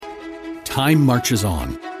Time marches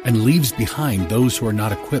on and leaves behind those who are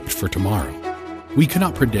not equipped for tomorrow. We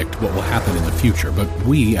cannot predict what will happen in the future, but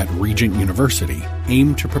we at Regent University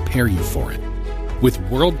aim to prepare you for it. With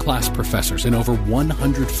world-class professors in over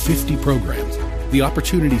 150 programs, the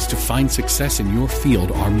opportunities to find success in your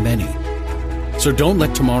field are many. So don't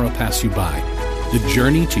let tomorrow pass you by. The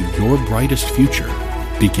journey to your brightest future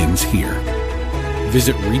begins here.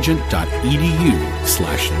 Visit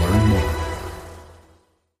regent.edu/learn more.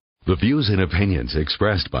 The views and opinions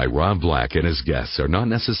expressed by Rob Black and his guests are not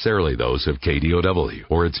necessarily those of KDOW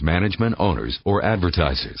or its management, owners, or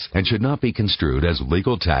advertisers, and should not be construed as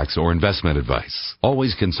legal, tax, or investment advice.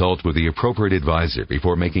 Always consult with the appropriate advisor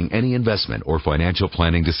before making any investment or financial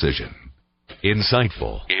planning decision.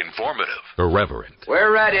 Insightful, informative, irreverent.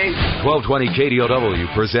 We're ready. 1220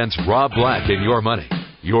 KDOW presents Rob Black and Your Money,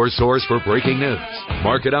 your source for breaking news,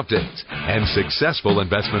 market updates, and successful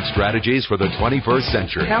investment strategies for the 21st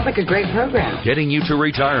century. Sounds like a great program. Getting you to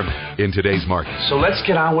retirement in today's market. So let's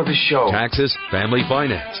get on with the show. Taxes, family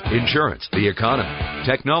finance, insurance, the economy,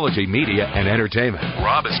 technology, media, and entertainment.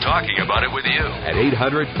 Rob is talking about it with you at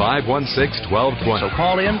 800-516-1220. So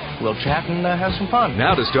call in, we'll chat and have some fun.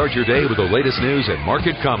 Now to start your day with the latest news and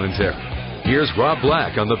market commentary. Here's Rob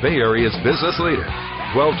Black on the Bay Area's business leader,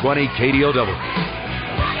 1220 KDOW.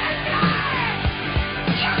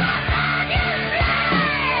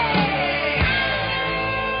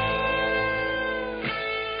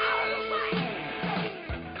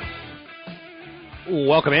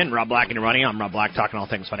 Welcome in, Rob Black and Your Money. I'm Rob Black, talking all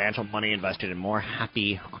things financial, money, invested, and more.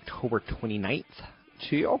 Happy October 29th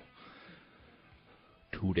to you.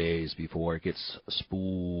 2 days before it gets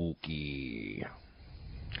spooky.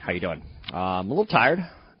 How you doing? I'm a little tired.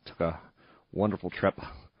 Took a wonderful trip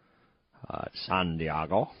to San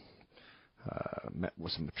Diego. Met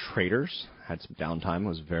with some traders. Had some downtime. It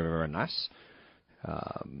was very, very nice.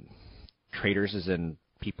 Traders is in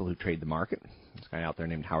people who trade the market. This guy out there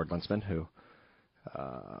named Howard Linsman who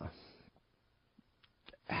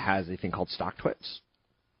has a thing called StockTwits.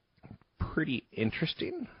 Pretty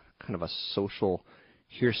interesting. Kind of a social,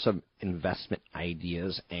 here's some investment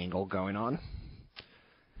ideas angle going on.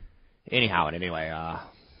 Anyhow, and anyway,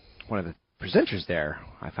 one of the presenters there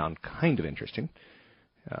I found kind of interesting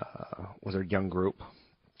was a young group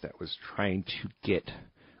that was trying to get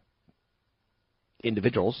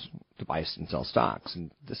individuals to buy and sell stocks.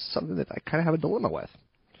 And this is something that I kind of have a dilemma with.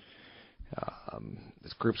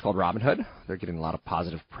 This group's called Robinhood. They're getting a lot of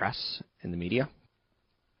positive press in the media.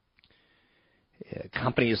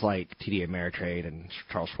 Companies like TD Ameritrade and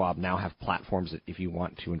Charles Schwab now have platforms that if you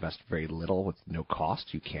want to invest very little with no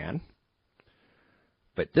cost, you can.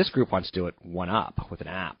 But this group wants to do it one up with an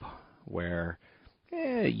app where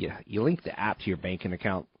you link the app to your banking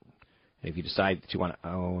account. And if you decide that you want to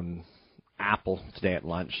own Apple today at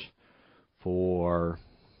lunch for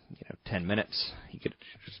 10 minutes, you could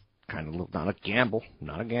just kind of not a gamble,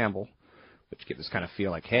 but you get this kind of feel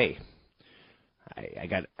like, hey, I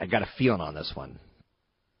got a feeling on this one.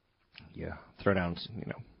 You throw down,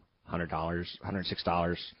 $100,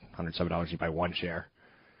 $106, $107, you buy one share,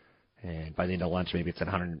 and by the end of lunch, maybe it's at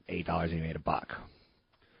 $108 and you made $1.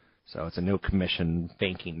 So it's a no commission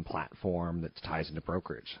banking platform that ties into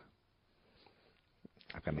brokerage.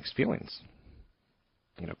 I've got mixed feelings.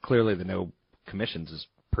 Clearly the no commissions is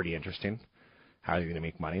pretty interesting. How are they going to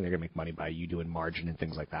make money? They're going to make money by you doing margin and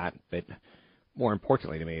things like that. But more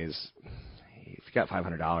importantly to me is if you got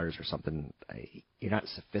 $500 or something, you're not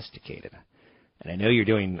sophisticated. And I know you're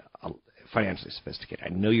doing financially sophisticated. I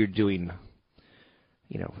know you're doing,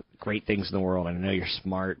 great things in the world. I know you're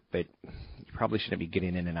smart, but you probably shouldn't be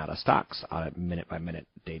getting in and out of stocks on a minute-by-minute,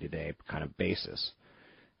 day-to-day kind of basis.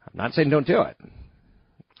 I'm not saying don't do it.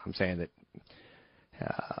 I'm saying that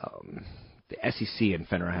the SEC and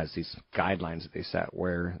FINRA has these guidelines that they set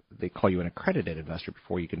where they call you an accredited investor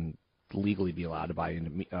before you can legally be allowed to buy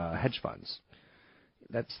into hedge funds.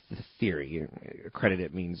 That's the theory.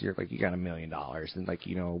 Accredited means you got $1 million and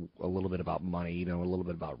a little bit about money, a little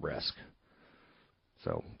bit about risk.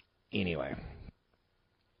 So anyway,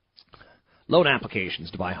 loan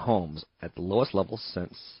applications to buy homes at the lowest level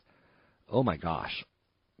since, oh my gosh,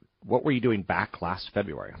 what were you doing back last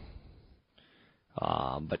February?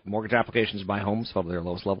 But mortgage applications to buy homes fell to their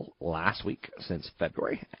lowest level last week since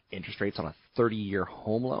February. Interest rates on a 30-year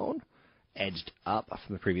home loan edged up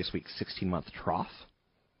from the previous week's 16-month trough.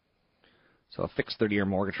 So a fixed 30-year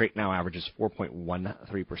mortgage rate now averages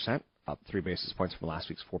 4.13%, up 3 basis points from last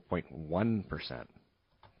week's 4.1%.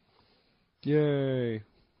 Yay!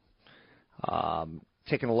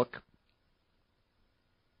 Taking a look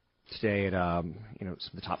today at some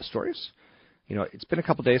of the top stories. It's been a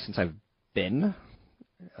couple days since I've been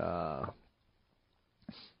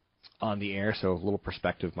on the air, so a little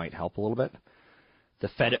perspective might help a little bit. The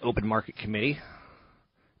Fed Open Market Committee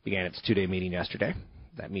began its 2-day meeting yesterday.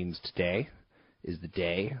 That means today is the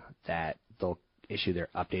day that they'll issue their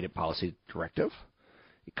updated policy directive.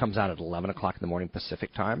 It comes out at 11 o'clock in the morning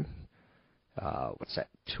Pacific time.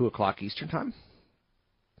 2 o'clock Eastern time?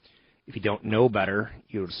 If you don't know better,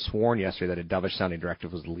 you would have sworn yesterday that a dovish-sounding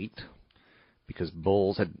directive was leaked because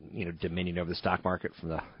bulls had, dominion over the stock market from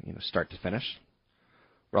the, start to finish.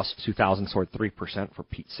 Russell 2000 soared 3% for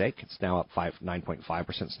Pete's sake. It's now up 9.5%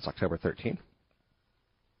 since October 13.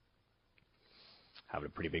 Having a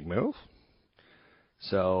pretty big move.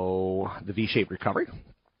 So the V-shaped recovery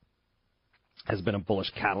has been a bullish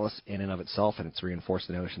catalyst in and of itself, and it's reinforced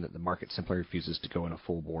the notion that the market simply refuses to go in a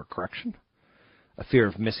full-bore correction. A fear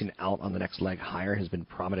of missing out on the next leg higher has been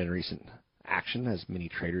prominent in recent action, as many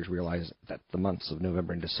traders realize that the months of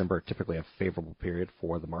November and December are typically a favorable period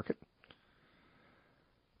for the market.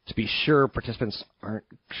 To be sure, participants aren't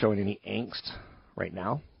showing any angst right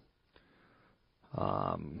now.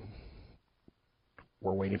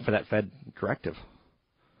 We're waiting for that Fed directive.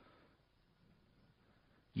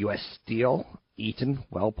 U.S. Steel, Eaton,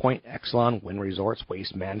 WellPoint, Exelon, Wynn Resorts,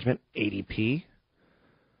 Waste Management, ADP,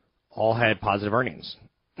 all had positive earnings.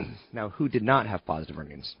 Now, who did not have positive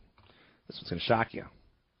earnings? This one's going to shock you.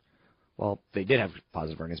 Well, they did have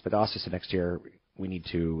positive earnings, but also said next year we need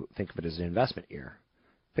to think of it as an investment year.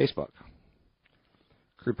 Facebook.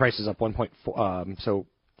 Crude prices up 1.4. So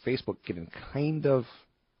Facebook getting kind of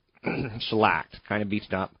shellacked, kind of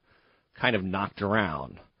beaten up, kind of knocked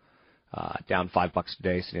around. Down $5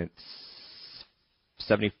 today, sitting at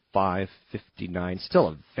 75.59. Still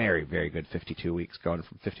a very, very good 52 weeks, going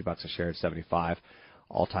from $50 a share to 75.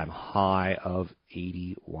 All-time high of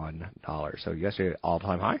 $81. So yesterday,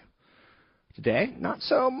 all-time high. Today, not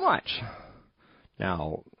so much.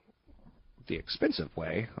 Now, the expensive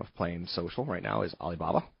way of playing social right now is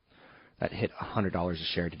Alibaba. That hit $100 a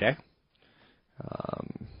share today.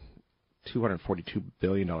 $242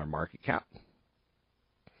 billion market cap.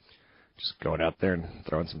 Just going out there and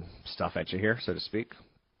throwing some stuff at you here, so to speak.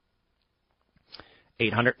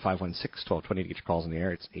 800-516-1220 to get your calls in the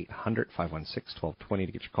air. It's 800-516-1220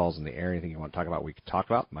 to get your calls in the air. Anything you want to talk about, we can talk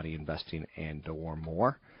about. Money, investing, and or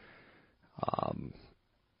more.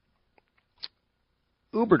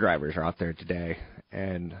 Uber drivers are out there today,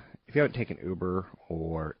 and if you haven't taken Uber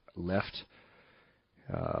or Lyft,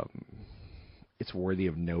 it's worthy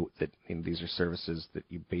of note that these are services that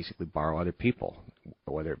you basically borrow other people,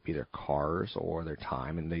 whether it be their cars or their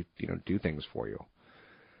time, and they do things for you.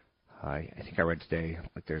 I think I read today,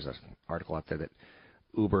 there's an article out there that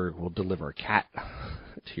Uber will deliver a cat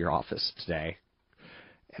to your office today,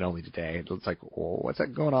 and only today. It looks like, well, what's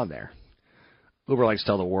that going on there? Uber likes to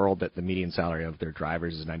tell the world that the median salary of their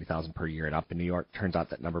drivers is $90,000 per year and up in New York. Turns out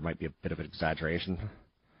that number might be a bit of an exaggeration.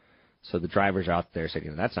 So the drivers out there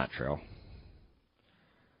saying, that's not true.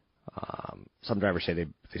 Some drivers say they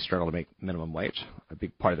struggle to make minimum wage. A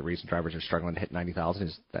big part of the reason drivers are struggling to hit $90,000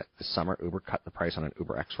 is that this summer Uber cut the price on an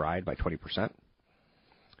UberX ride by 20%.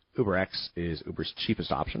 UberX is Uber's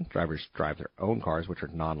cheapest option. Drivers drive their own cars, which are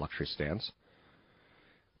non-luxury sedans.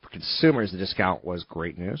 For consumers, the discount was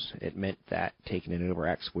great news. It meant that taking an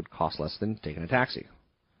UberX would cost less than taking a taxi.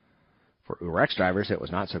 For UberX drivers, it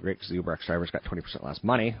was not so great because the UberX drivers got 20% less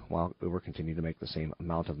money, while Uber continued to make the same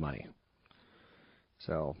amount of money.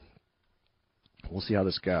 So we'll see how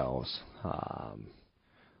this goes,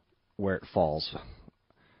 where it falls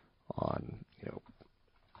on,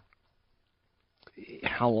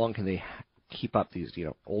 how long can they keep up these,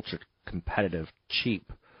 ultra competitive,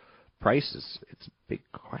 cheap prices? It's a big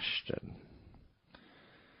question.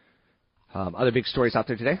 Other big stories out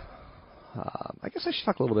there today. I guess I should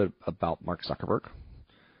talk a little bit about Mark Zuckerberg.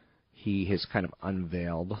 He has kind of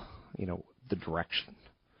unveiled, the direction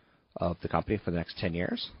of the company for the next 10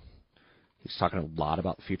 years. He's talking a lot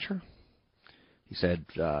about the future. He said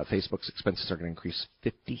Facebook's expenses are going to increase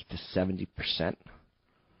 50 to 70%.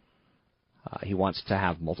 He wants to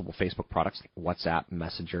have multiple Facebook products like WhatsApp,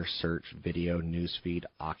 Messenger, Search, Video, Newsfeed,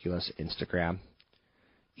 Oculus, Instagram,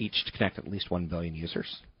 each to connect at least 1 billion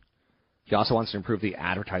users. He also wants to improve the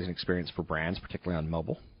advertising experience for brands, particularly on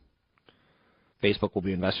mobile. Facebook will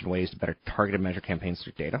be investing in ways to better target and measure campaigns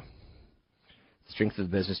through data. The strength of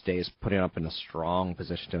the business today is putting up in a strong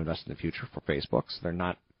position to invest in the future for Facebook, so they're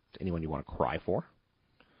not anyone you want to cry for.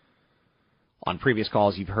 On previous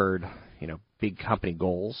calls, you've heard, big company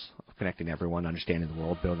goals of connecting everyone, understanding the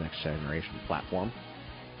world, building the next generation platform.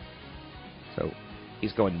 So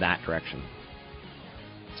he's going that direction.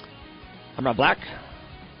 I'm Rob Black,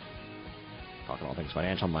 talking all things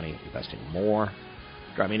financial, money, investing, more.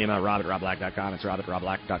 Drop me an email at rob@robblack.com. It's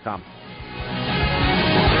rob@robblack.com.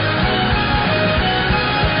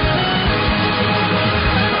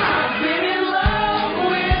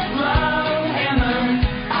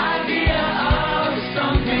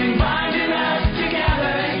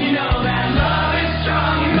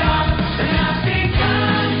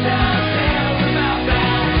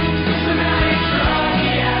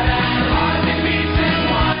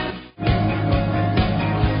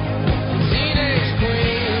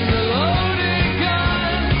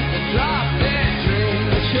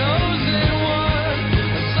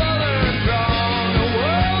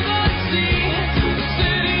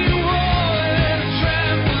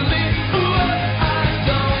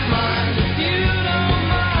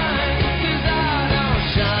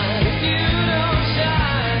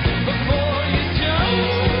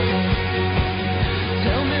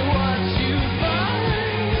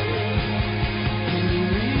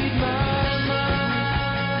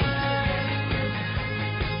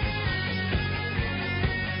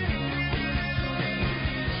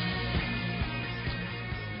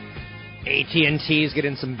 AT&T is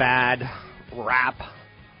getting some bad rap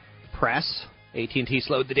press. AT&T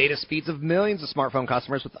slowed the data speeds of millions of smartphone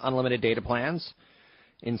customers with unlimited data plans,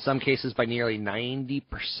 in some cases by nearly 90%.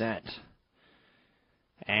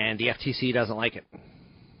 And the FTC doesn't like it.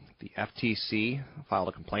 The FTC filed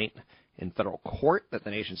a complaint in federal court that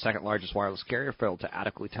the nation's second largest wireless carrier failed to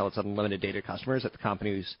adequately tell its unlimited data customers that the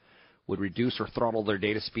companies would reduce or throttle their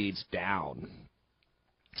data speeds down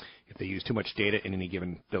if they use too much data in any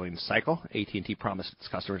given billing cycle. AT&T promised its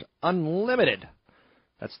customers unlimited,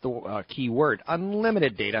 that's the key word,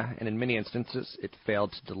 unlimited data, and in many instances it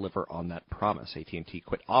failed to deliver on that promise. AT&T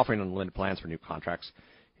quit offering unlimited plans for new contracts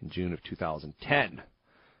in June of 2010.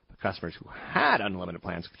 But customers who had unlimited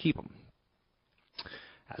plans could keep them.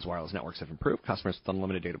 As wireless networks have improved, customers with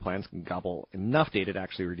unlimited data plans can gobble enough data to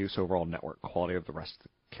actually reduce overall network quality of the rest of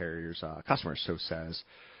the carrier's customers, so says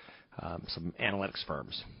some analytics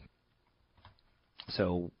firms.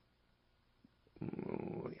 So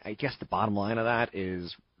I guess the bottom line of that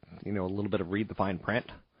is, a little bit of read the fine print,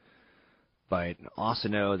 but also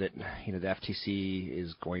know that, the FTC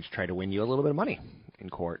is going to try to win you a little bit of money in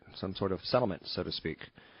court, some sort of settlement, so to speak.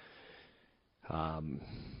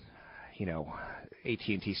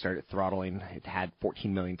 AT&T started throttling. It had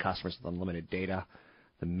 14 million customers with unlimited data.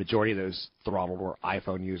 The majority of those throttled were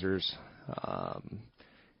iPhone users.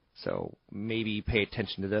 So maybe pay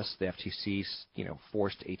attention to this. The FTC,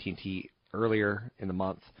 forced AT&T earlier in the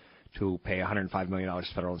month to pay $105 million to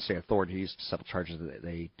federal and state authorities to settle charges that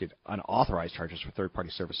they did unauthorized charges for third-party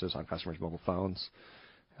services on customers' mobile phones.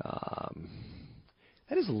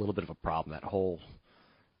 That is a little bit of a problem. That whole,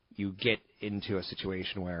 you get into a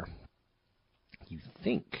situation where you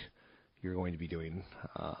think you're going to be doing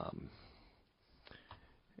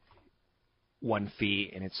one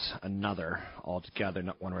fee, and it's another altogether,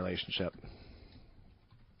 not one relationship.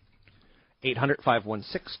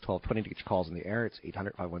 800-516-1220 to get your calls on the air. It's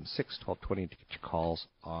 800-516-1220 to get your calls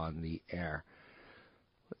on the air.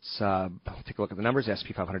 Let's take a look at the numbers. The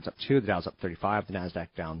S&P 500's up 2, the Dow's up 35, the NASDAQ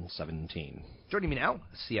down 17. Joining me now,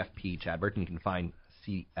 CFP Chad Burton. You can find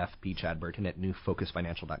CFP Chad Burton at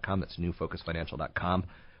newfocusfinancial.com. That's newfocusfinancial.com.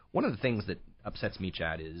 One of the things that upsets me,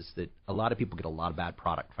 Chad, is that a lot of people get a lot of bad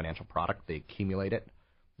financial product. They accumulate it.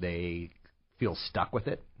 They feel stuck with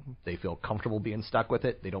it. They feel comfortable being stuck with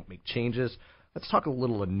it. They don't make changes. Let's talk a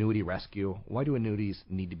little annuity rescue. Why do annuities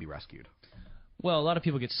need to be rescued? Well, a lot of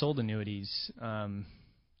people get sold annuities,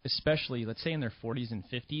 especially, let's say, in their 40s and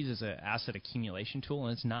 50s as an asset accumulation tool,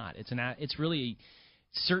 and it's not. It's really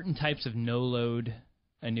certain types of no-load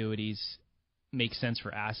annuities make sense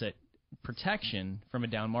for asset protection from a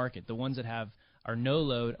down market. The ones that are no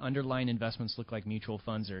load, underlying investments look like mutual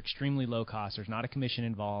funds. They're extremely low cost. There's not a commission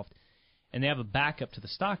involved. And they have a backup to the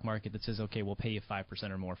stock market that says, okay, we'll pay you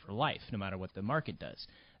 5% or more for life, no matter what the market does.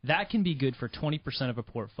 That can be good for 20% of a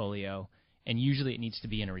portfolio, and usually it needs to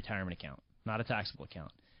be in a retirement account, not a taxable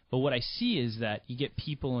account. But what I see is that you get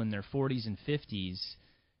people in their 40s and 50s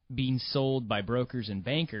being sold by brokers and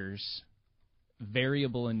bankers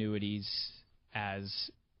variable annuities as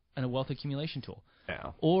a wealth accumulation tool.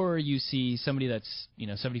 Yeah. Or you see somebody that's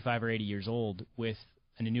 75 or 80 years old with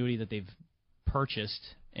an annuity that they've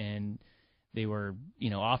purchased, and they were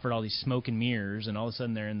offered all these smoke and mirrors, and all of a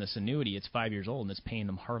sudden they're in this annuity. It's 5 years old and it's paying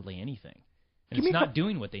them hardly anything, and it's not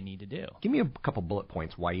doing what they need to do. Give me a couple bullet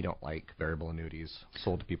points why you don't like variable annuities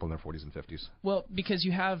sold to people in their 40s and 50s. Well, because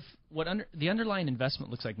you have the underlying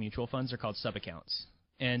investment looks like mutual funds are called sub-accounts.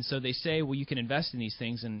 And so they say, well, you can invest in these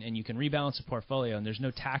things and you can rebalance a portfolio and there's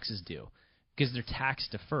no taxes due because they're tax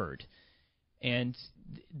deferred. And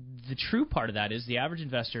the true part of that is the average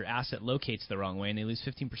investor asset locates the wrong way, and they lose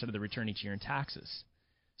 15% of the return each year in taxes.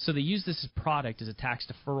 So they use this product as a tax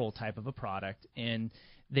deferral type of a product, and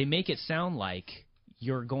they make it sound like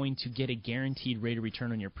you're going to get a guaranteed rate of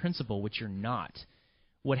return on your principal, which you're not.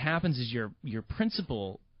 What happens is your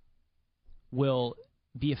principal will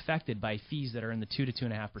be affected by fees that are in the 2 to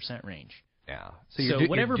 2.5% range. Yeah. So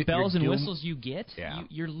whatever bells and whistles you get, yeah.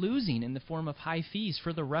 you're losing in the form of high fees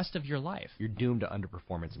for the rest of your life. You're doomed to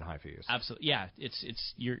underperformance and high fees. Absolutely. Yeah.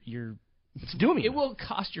 It's dooming. It will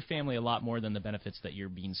cost your family a lot more than the benefits that you're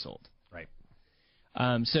being sold. Right.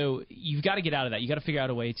 So you've got to get out of that. You've got to figure out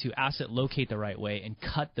a way to asset locate the right way and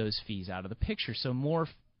cut those fees out of the picture so more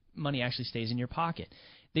money actually stays in your pocket.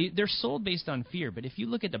 They're sold based on fear, but if you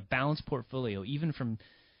look at the balanced portfolio, even from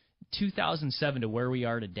 2007 to where we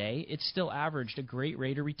are today, it's still averaged a great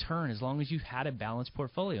rate of return as long as you've had a balanced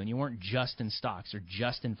portfolio and you weren't just in stocks or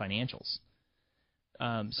just in financials.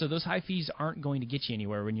 So those high fees aren't going to get you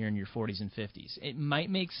anywhere when you're in your 40s and 50s. It might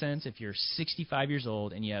make sense if you're 65 years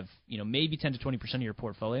old and you have, maybe 10 to 20% of your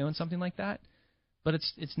portfolio in something like that, but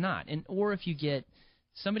it's not. Or if you get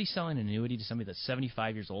somebody selling an annuity to somebody that's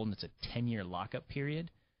 75 years old and it's a 10-year lockup period.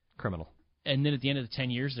 Criminal. And then at the end of the 10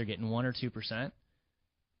 years, they're getting 1 or 2%.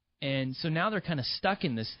 And so now they're kind of stuck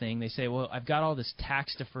in this thing. They say, well, I've got all this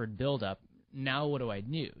tax-deferred buildup. Now what do I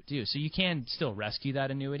do? So you can still rescue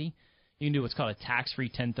that annuity. You can do what's called a tax-free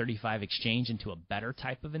 1035 exchange into a better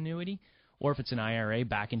type of annuity, or if it's an IRA,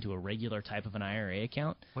 back into a regular type of an IRA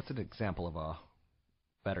account. What's an example of a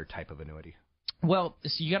better type of annuity? Well,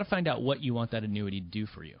 so you got to find out what you want that annuity to do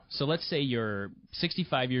for you. So let's say you're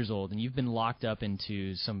 65 years old and you've been locked up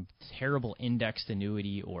into some terrible indexed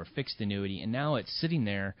annuity or fixed annuity, and now it's sitting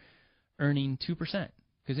there earning 2%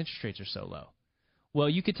 because interest rates are so low. Well,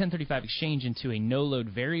 you could 1035 exchange into a no-load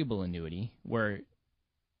variable annuity where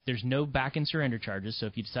there's no back-end surrender charges, so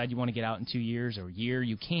if you decide you want to get out in 2 years or a year,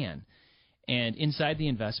 you can. And inside the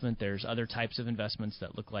investment, there's other types of investments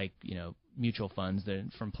that look like, mutual funds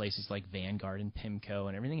from places like Vanguard and PIMCO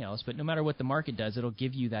and everything else. But no matter what the market does, it'll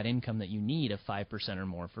give you that income that you need of 5% or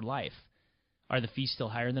more for life. Are the fees still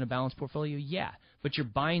higher than a balanced portfolio? Yeah. But you're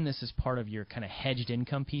buying this as part of your kind of hedged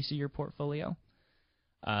income piece of your portfolio.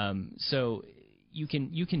 So you can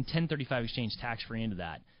 1035 exchange tax-free into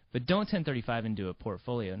that. But don't 1035 into a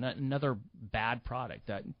portfolio, not another bad product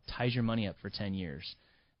that ties your money up for 10 years.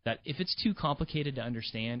 That if it's too complicated to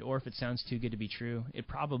understand or if it sounds too good to be true, it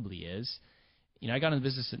probably is. I got into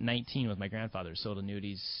business at 19 with my grandfather, sold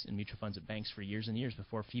annuities and mutual funds at banks for years and years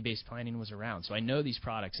before fee-based planning was around. So I know these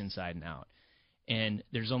products inside and out. And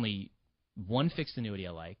there's only one fixed annuity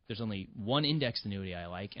I like, there's only one indexed annuity I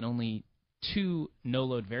like, and only 2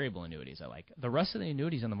 no-load variable annuities I like. The rest of the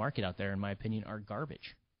annuities on the market out there, in my opinion, are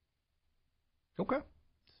garbage. Okay.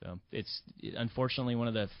 So it's unfortunately one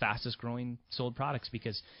of the fastest growing sold products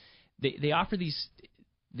because they offer these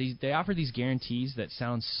guarantees that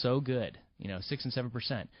sound so good, 6 and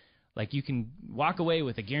 7%. Like you can walk away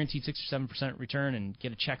with a guaranteed 6 or 7% return and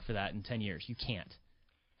get a check for that in 10 years. You can't.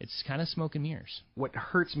 It's kind of smoke and mirrors. What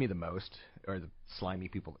hurts me the most are the slimy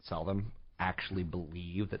people that sell them actually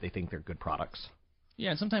believe that they think they're good products. Yeah,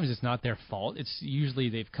 and sometimes it's not their fault. It's usually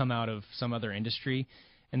they've come out of some other industry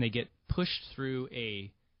and they get pushed through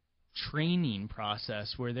a training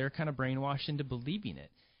process where they're kind of brainwashed into believing it.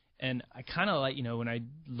 And I kind of like, when I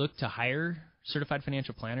look to hire certified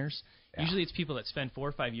financial planners, usually it's people that spend 4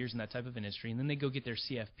 or 5 years in that type of industry, and then they go get their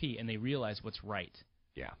CFP and they realize what's right.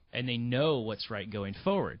 Yeah. And they know what's right going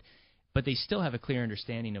forward. But they still have a clear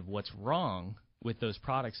understanding of what's wrong with those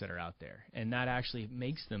products that are out there. And that actually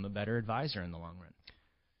makes them a better advisor in the long run.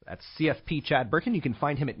 That's CFP Chad Burton. You can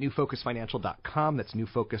find him at newfocusfinancial.com. That's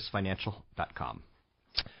newfocusfinancial.com.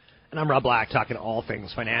 And I'm Rob Black, talking all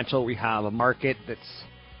things financial. We have a market that's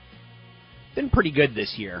been pretty good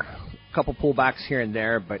this year. A couple pullbacks here and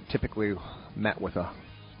there, but typically met with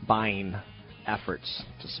buying efforts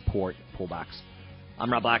to support pullbacks.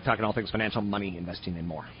 I'm Rob Black, talking all things financial, money, investing, and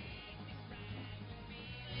more.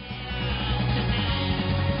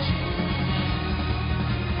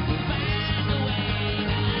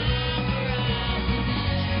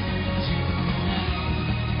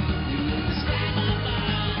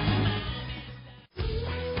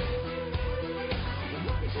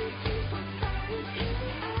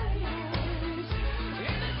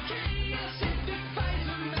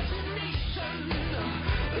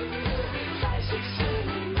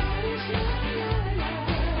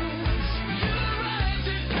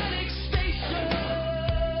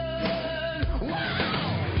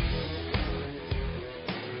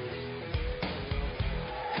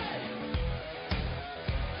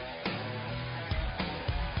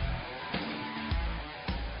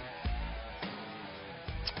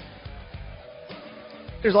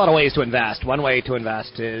 There's a lot of ways to invest. One way to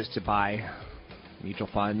invest is to buy mutual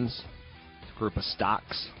funds, a group of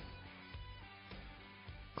stocks,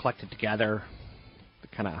 collect it together,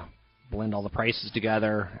 kind of blend all the prices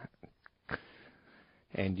together,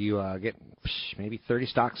 and you get maybe 30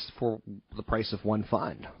 stocks for the price of one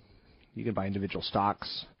fund. You can buy individual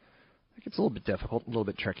stocks. It gets a little bit difficult, a little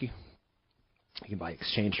bit tricky. You can buy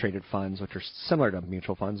exchange-traded funds, which are similar to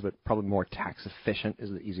mutual funds, but probably more tax-efficient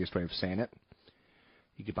is the easiest way of saying it.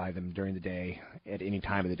 You could buy them during the day, at any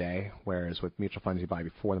time of the day, whereas with mutual funds, you buy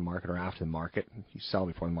before the market or after the market. You sell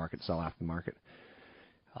before the market, sell after the market.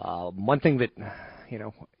 One thing that,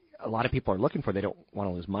 a lot of people are looking for, they don't want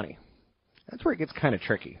to lose money. That's where it gets kind of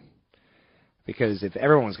tricky. Because if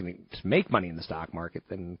everyone's going to make money in the stock market,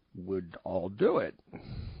 then we'd all do it,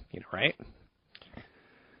 right?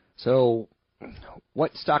 So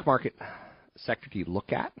what stock market sector do you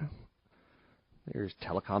look at? There's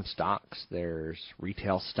telecom stocks, there's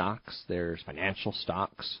retail stocks, there's financial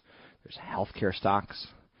stocks, there's healthcare stocks.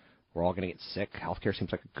 We're all going to get sick. Healthcare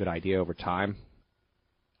seems like a good idea over time.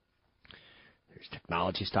 There's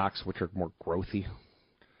technology stocks, which are more growthy.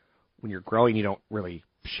 When you're growing, you don't really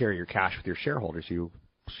share your cash with your shareholders. You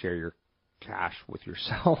share your cash with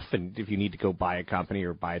yourself, and if you need to go buy a company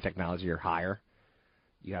or buy a technology or hire,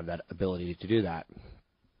 you have that ability to do that.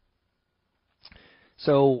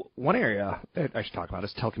 So one area that I should talk about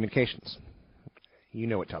is telecommunications. You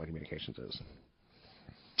know what telecommunications is.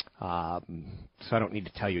 So I don't need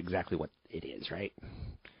to tell you exactly what it is, right?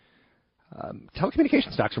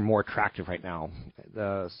 Telecommunication stocks are more attractive right now.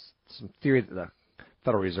 Some theory that the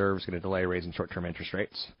Federal Reserve is going to delay raising short-term interest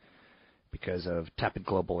rates because of tepid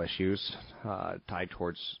global issues tied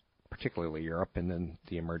towards particularly Europe and then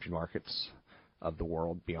the emerging markets of the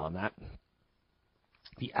world beyond that.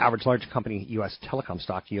 The average large company U.S. telecom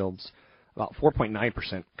stock yields about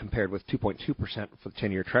 4.9% compared with 2.2% for the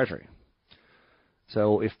 10-year Treasury.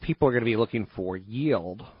 So if people are going to be looking for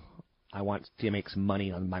yield, I want to make some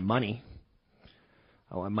money on my money.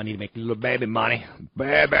 I want money to make little baby money.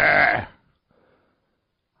 Baby!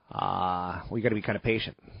 We got to be kind of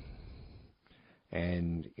patient.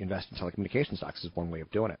 And invest in telecommunication stocks is one way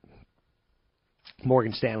of doing it.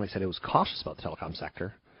 Morgan Stanley said it was cautious about the telecom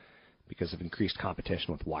sector because of increased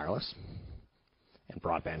competition with wireless and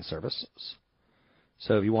broadband services.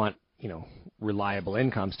 So if you want, reliable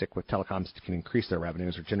income, stick with telecoms that can increase their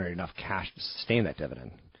revenues or generate enough cash to sustain that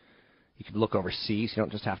dividend. You can look overseas. You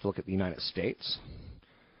don't just have to look at the United States.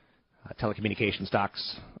 Telecommunication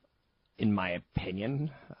stocks, in my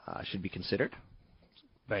opinion, should be considered,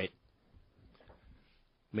 but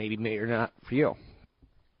maybe not for you.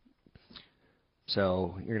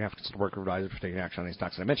 So you're going to have to consider work with advisors for taking action on these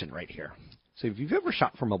stocks that I mentioned right here. So if you've ever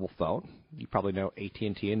shopped for a mobile phone, you probably know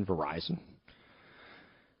AT&T and Verizon.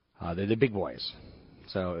 They're the big boys.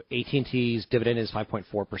 So AT&T's dividend is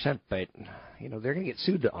 5.4%, but they're going to get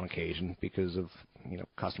sued on occasion because of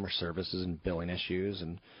customer services and billing issues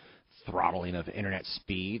and throttling of internet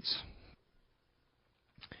speeds.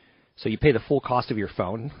 So you pay the full cost of your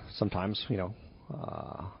phone. Sometimes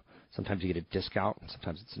sometimes you get a discount.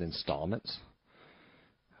 Sometimes it's in installments.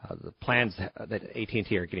 The plans that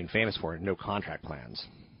AT&T are getting famous for are no contract plans.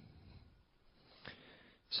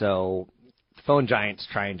 So the phone giant's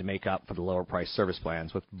trying to make up for the lower price service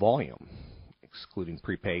plans with volume, excluding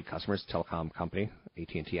prepaid customers. Telecom company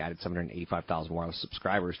AT&T added 785,000 wireless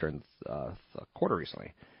subscribers during the quarter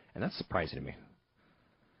recently, and that's surprising to me.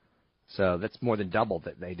 So that's more than double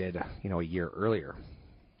that they did, a year earlier.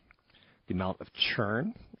 The amount of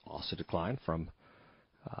churn also declined from,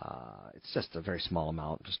 it's just a very small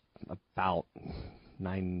amount, just about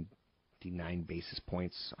 99 basis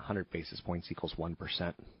points. 100 basis points equals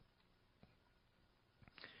 1%.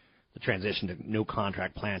 The transition to no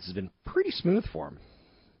contract plans has been pretty smooth for them.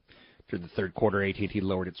 Through the third quarter, AT&T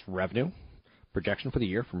lowered its revenue projection for the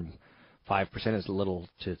year from 5% as little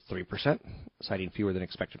to 3%, citing fewer than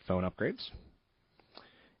expected phone upgrades.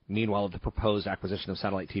 Meanwhile, the proposed acquisition of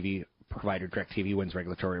satellite TV provider DirecTV wins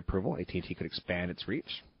regulatory approval. AT&T could expand its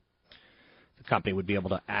reach. The company would be able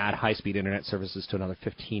to add high-speed internet services to another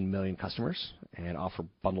 15 million customers and offer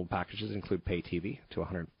bundled packages that include pay TV to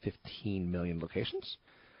 115 million locations.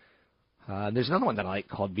 There's another one that I like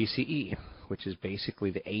called BCE, which is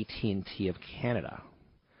basically the AT&T of Canada.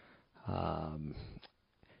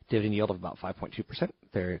 Dividend yield of about 5.2%.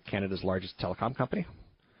 They're Canada's largest telecom company.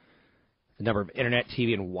 The number of internet,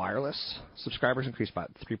 TV, and wireless subscribers increased by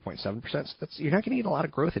 3.7%. So you're not going to get a lot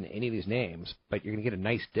of growth in any of these names, but you're going to get a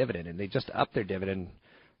nice dividend. And they just upped their dividend,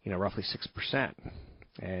 roughly 6%.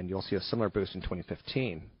 And you'll see a similar boost in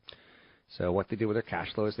 2015. So what they do with their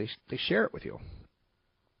cash flow is they share it with you.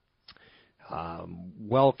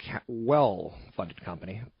 well-funded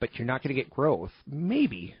company, but you're not going to get growth,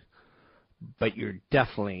 maybe, but you're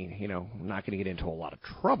definitely, not going to get into a lot of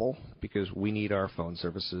trouble because we need our phone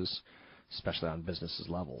services, especially on businesses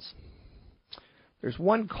levels. There's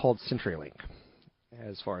one called CenturyLink,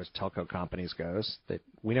 as far as telco companies goes, that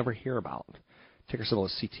we never hear about. Ticker symbol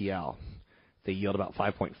is CTL. They yield about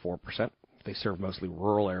 5.4%. They serve mostly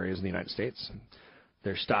rural areas in the United States.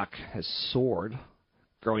 Their stock has soared.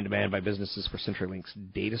 Growing demand by businesses for CenturyLink's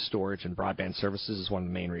data storage and broadband services is one of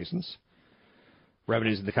the main reasons.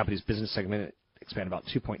 Revenues in the company's business segment expand about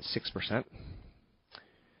 2.6%.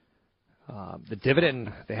 The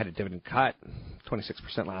dividend, they had a dividend cut,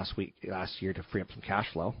 26% last year to free up some cash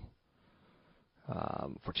flow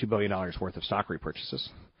for $2 billion worth of stock repurchases.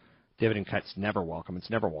 Dividend cut's never welcome. It's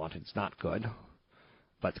never wanted. It's not good.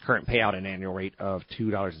 But the current payout and annual rate of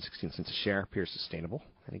 $2.16 a share appears sustainable.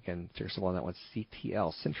 And again, ticker symbol on that one,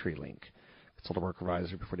 CTL, CenturyLink. Consult a work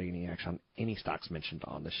advisor before taking any action on any stocks mentioned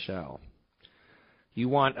on the show. You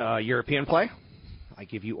want a European play? I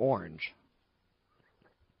give you Orange.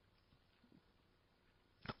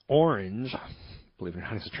 Orange, believe it or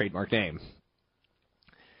not, is a trademark name.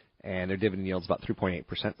 And their dividend yield's about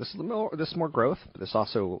 3.8%. This is more growth, but there's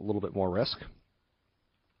also a little bit more risk.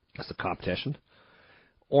 That's the competition.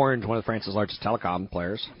 Orange, one of France's largest telecom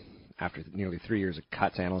players. After nearly 3 years of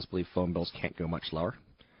cuts, analysts believe phone bills can't go much lower.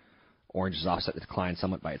 Orange has offset the decline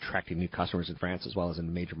somewhat by attracting new customers in France as well as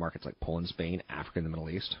in major markets like Poland, Spain, Africa, and the Middle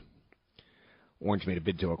East. Orange made a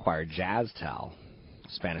bid to acquire Jazztel,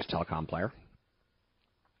 a Spanish telecom player.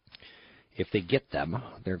 If they get them,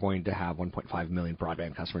 they're going to have 1.5 million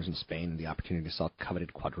broadband customers in Spain and the opportunity to sell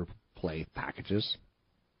coveted quadruple play packages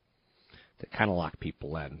that kind of lock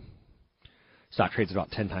people in. Stock trades at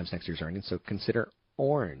about 10 times next year's earnings, so consider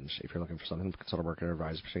Orange if you're looking for something. Consult a market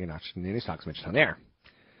advisor for taking action in any stocks mentioned on there.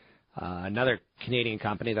 Another Canadian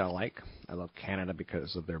company that I like. I love Canada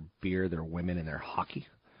because of their beer, their women, and their hockey.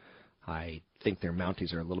 I think their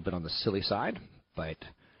Mounties are a little bit on the silly side, but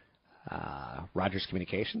Rogers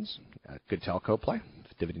Communications, a good telco play.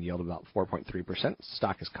 Dividend yield of about 4.3%.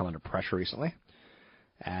 Stock has come under pressure recently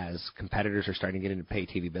as competitors are starting to get into pay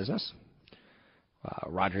TV business.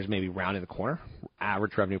 Rogers may be rounding the corner.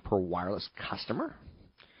 Average revenue per wireless customer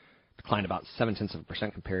declined about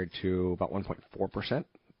 0.7% compared to about 1.4%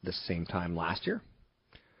 this same time last year.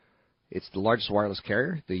 It's the largest wireless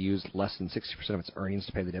carrier. They used less than 60% of its earnings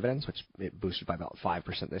to pay the dividends, which it boosted by about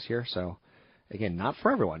 5% this year. So, again, not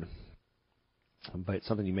for everyone, but it's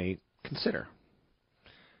something you may consider.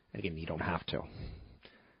 Again, you don't have to.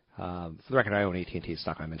 For the record, I own AT&T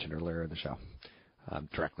stock I mentioned earlier in the show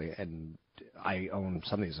directly, and I own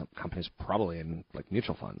some of these companies probably in like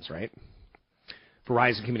mutual funds, right?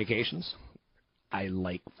 Verizon Communications, I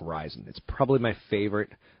like Verizon. It's probably my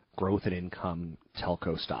favorite growth and income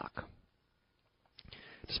telco stock.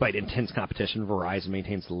 Despite intense competition, Verizon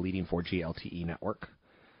maintains the leading 4G LTE network.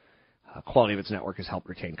 Quality of its network has helped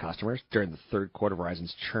retain customers. During the third quarter,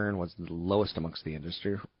 Verizon's churn was the lowest amongst the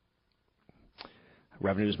industry.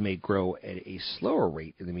 Revenues may grow at a slower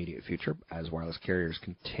rate in the immediate future as wireless carriers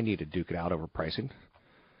continue to duke it out over pricing.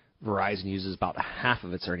 Verizon uses about half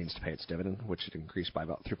of its earnings to pay its dividend, which had increased by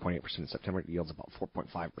about 3.8% in September. It yields about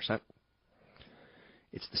 4.5%.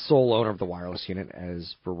 It's the sole owner of the wireless unit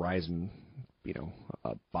as Verizon,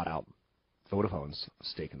 bought out Vodafone's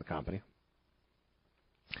stake in the company.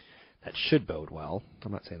 That should bode well.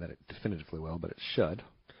 I'm not saying that it definitively will, but it should.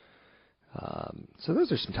 So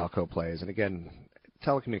those are some telco plays. And again,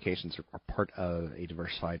 telecommunications are part of a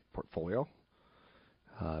diversified portfolio.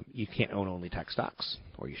 You can't own only tech stocks,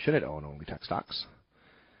 or you shouldn't own only tech stocks.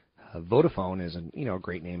 Vodafone is a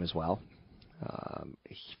great name as well.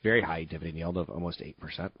 Very high dividend yield of almost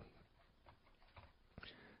 8%.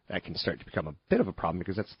 That can start to become a bit of a problem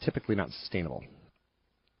because that's typically not sustainable.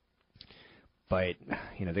 But,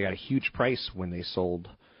 they got a huge price when they sold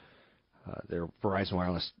their Verizon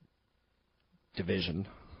Wireless division,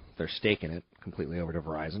 their stake in it, completely over to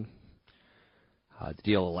Verizon. The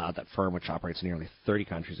deal allowed that firm, which operates in nearly 30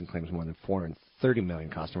 countries and claims more than 430 million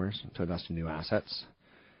customers, to invest in new assets.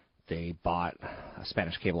 They bought a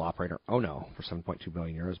Spanish cable operator, Ono, for 7.2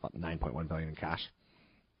 billion euros, about 9.1 billion in cash.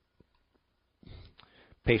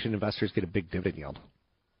 Patient investors get a big dividend yield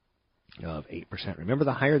of 8%. Remember,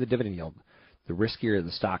 the higher the dividend yield, the riskier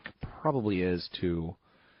the stock probably is to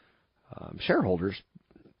shareholders,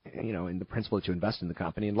 in the principle that you invest in the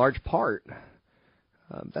company. In large part,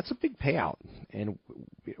 that's a big payout. And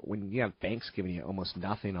when you have banks giving you almost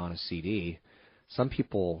nothing on a CD, some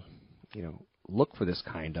people, look for this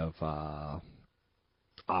kind of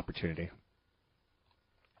opportunity.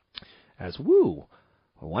 As,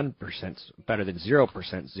 1%'s better than 0%.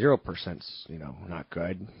 0%'s, not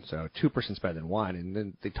good. So 2%'s better than 1. And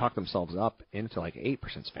then they talk themselves up into like 8%.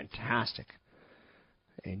 It's fantastic.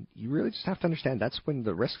 And you really just have to understand that's when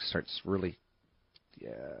the risk starts really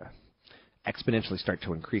exponentially start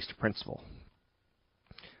to increase to principal.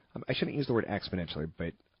 I shouldn't use the word exponentially,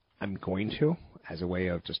 but I'm going to as a way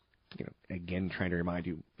of just, again, trying to remind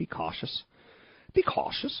you, be cautious. Be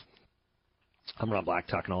cautious. I'm Rob Black,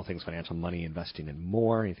 talking all things financial, money, investing, and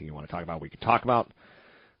more. Anything you want to talk about, we can talk about.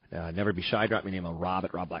 Never be shy. Drop me an email,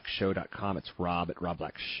 rob@robblackshow.com. It's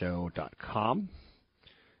rob@robblackshow.com.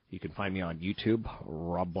 You can find me on YouTube,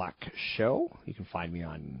 Rob Black Show. You can find me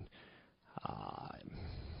on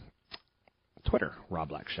Twitter, Rob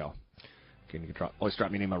Black Show. You can always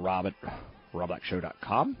drop me an email,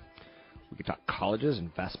 rob@robblackshow.com. We can talk colleges,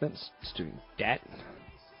 investments, student debt,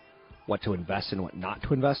 what to invest in, what not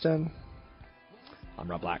to invest in. I'm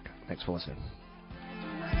Rob Black. Thanks for listening.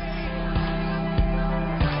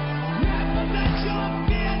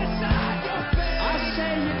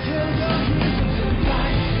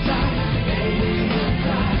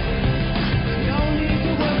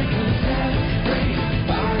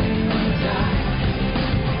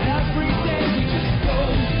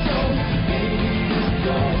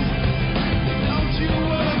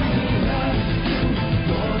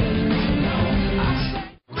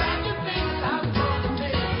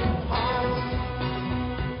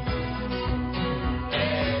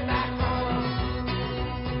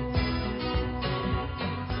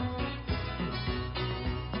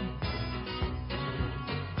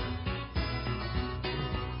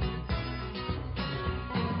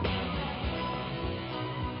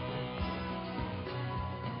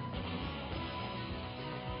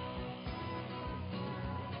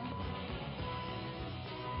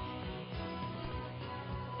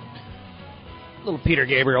 Little Peter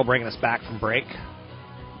Gabriel bringing us back from break.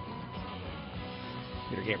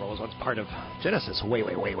 Peter Gabriel was once part of Genesis way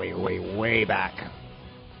back.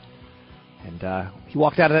 And he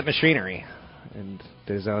walked out of that machinery and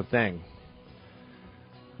did his own thing.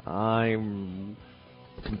 I'm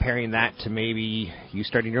comparing that to maybe you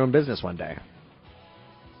starting your own business one day.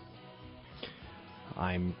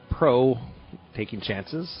 I'm pro taking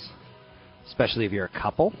chances, especially if you're a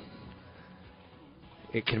couple.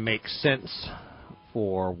 It can make sense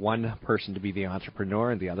for one person to be the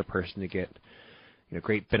entrepreneur and the other person to get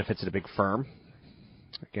great benefits at a big firm.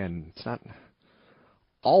 Again, it's not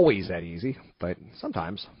always that easy, but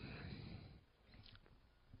sometimes.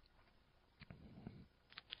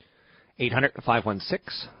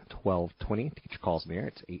 800-516-1220 to get your calls in the air.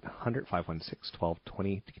 It's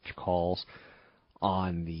 800-516-1220 to get your calls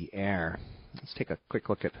on the air. Let's take a quick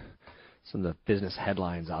look at some of the business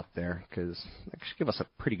headlines out there because they should give us a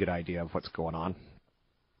pretty good idea of what's going on.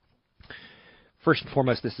 First and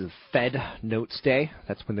foremost, this is Fed Notes Day.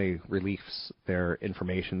 That's when they release their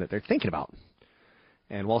information that they're thinking about.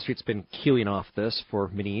 And Wall Street's been queuing off this for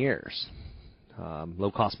many years.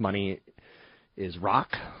 Low-cost money is rock.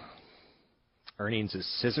 Earnings is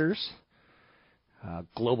scissors.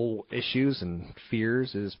 Global issues and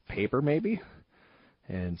fears is paper, maybe.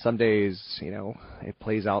 And some days, it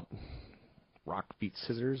plays out rock beats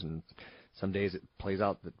scissors, and some days it plays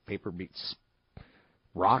out that paper beats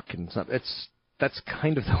rock, and that's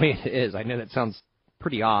kind of the way it is. I know that sounds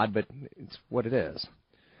pretty odd, but it's what it is.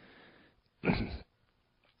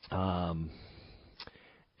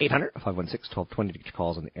 800-516-1220 to get your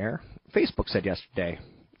calls on the air. Facebook said yesterday,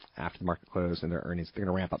 after the market closed and their earnings, they're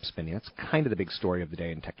going to ramp up spending. That's kind of the big story of the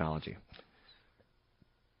day in technology.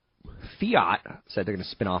 Fiat said they're going to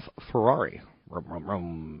spin off Ferrari.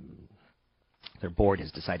 Their board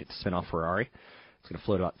has decided to spin off Ferrari. It's going to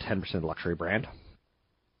float about 10% of the luxury brand.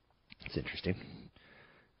 It's interesting.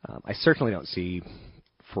 I certainly don't see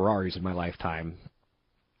Ferraris in my lifetime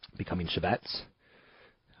becoming Chevettes.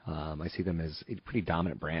 I see them as a pretty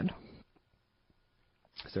dominant brand.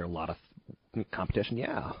 Is there a lot of competition?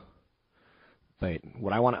 Yeah. But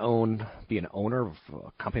would I want to be an owner of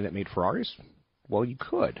a company that made Ferraris? Well, you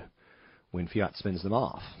could when Fiat spins them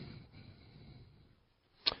off.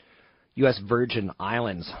 U.S. Virgin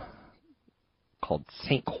Islands, called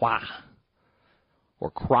St. Croix, or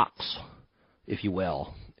Crocs, if you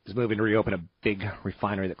will, is moving to reopen a big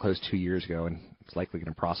refinery that closed 2 years ago, and it's likely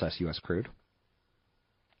going to process U.S. crude.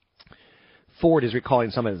 Ford is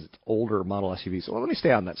recalling some of its older model SUVs. Well, let me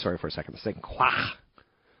stay on that story for a second. The St. Croix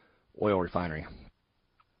oil refinery.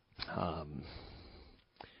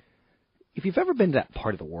 If you've ever been to that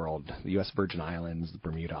part of the world, the U.S. Virgin Islands, the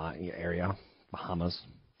Bermuda area, Bahamas,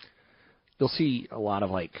 you'll see a lot of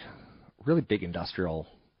really big industrial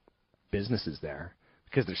businesses there.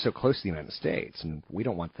 because they're so close to the United States, and we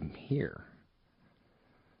don't want them here,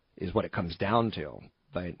 is what it comes down to.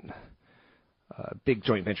 But a big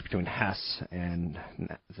joint venture between Hess and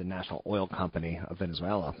the National Oil Company of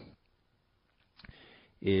Venezuela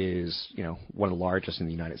is, one of the largest in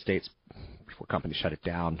the United States before companies shut it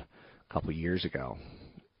down a couple of years ago.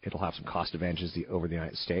 It'll have some cost advantages over the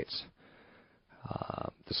United States.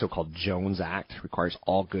 The so-called Jones Act requires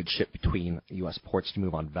all goods shipped between U.S. ports to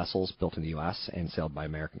move on vessels built in the U.S. and sailed by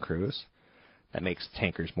American crews. That makes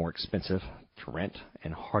tankers more expensive to rent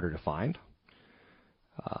and harder to find.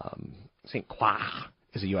 St. Croix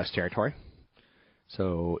is a U.S. territory,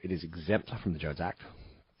 so it is exempt from the Jones Act.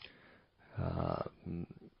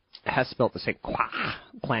 Hess built the St. Croix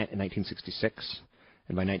plant in 1966,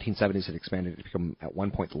 and by 1970s it expanded to become at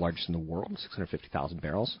one point the largest in the world, 650,000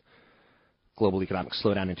 barrels. Global economic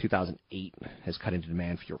slowdown in 2008 has cut into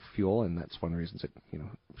demand for fuel, and that's one of the reasons that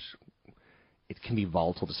it can be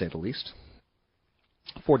volatile to say the least.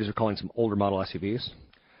 Ford is recalling some older model SUVs.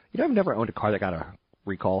 I've never owned a car that got a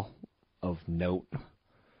recall of note. I'm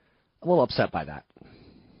a little upset by that.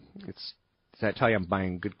 Does that tell you I'm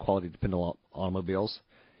buying good quality, dependable automobiles?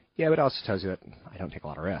 Yeah, but it also tells you that I don't take a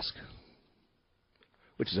lot of risk,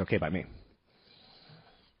 which is okay by me.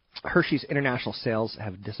 Hershey's international sales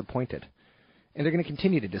have disappointed, and they're going to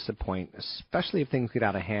continue to disappoint, especially if things get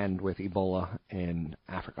out of hand with Ebola in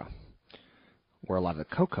Africa, where a lot of the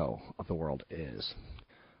cocoa of the world is.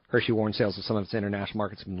 Hershey warned sales of some of its international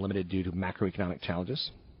markets have been limited due to macroeconomic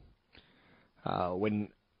challenges. When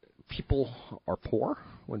people are poor,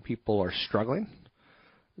 when people are struggling,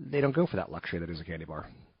 they don't go for that luxury that is a candy bar.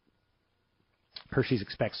 Hershey's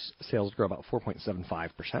expects sales to grow about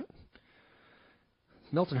 4.75%.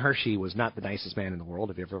 Milton Hershey was not the nicest man in the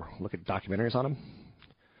world, if you ever look at documentaries on him.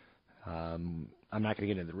 I'm not going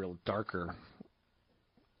to get into the real darker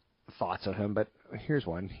thoughts of him, but here's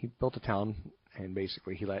one. He built a town, and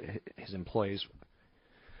basically he let his employees,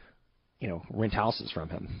 rent houses from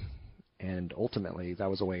him. And ultimately, that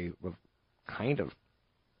was a way of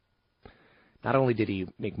not only did he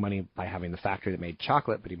make money by having the factory that made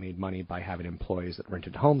chocolate, but he made money by having employees that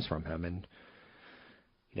rented homes from him. And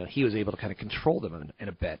he was able to kind of control them in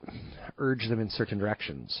a bit, urge them in certain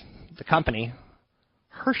directions. The company,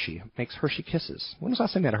 Hershey, makes Hershey Kisses. When was the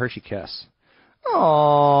last time you had a Hershey Kiss?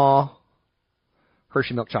 Aww.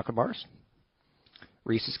 Hershey milk chocolate bars.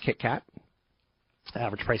 Reese's Kit Kat.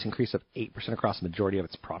 Average price increase of 8% across the majority of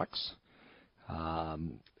its products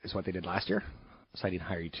is what they did last year, citing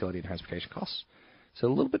higher utility and transportation costs. So a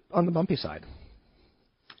little bit on the bumpy side.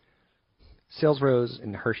 Sales rose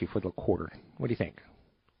in Hershey for the quarter. What do you think?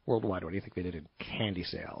 Worldwide, what do you think they did in candy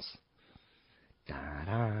sales?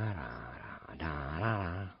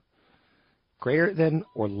 Greater than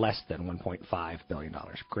or less than $1.5 billion.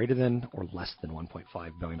 Greater than or less than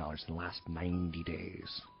 $1.5 billion in the last 90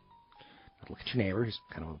 days. Look at your neighbor, who's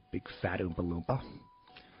kind of a big fat Oompa Loompa.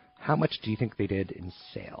 How much do you think they did in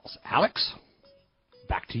sales? Alex,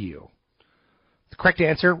 back to you. The correct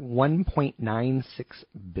answer, $1.96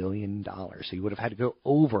 billion. So you would have had to go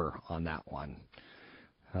over on that one.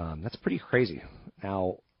 That's pretty crazy.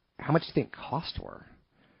 Now, how much do you think costs were?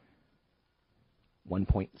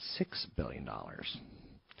 $1.6 billion.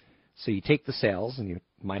 So you take the sales and you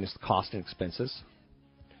minus the cost and expenses,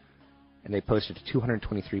 and they posted a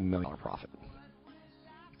 $223 million profit.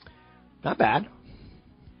 Not bad.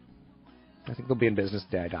 I think they'll be in business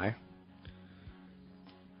the day I die.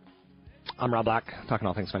 I'm Rob Black, talking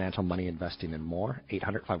all things financial, money, investing, and more.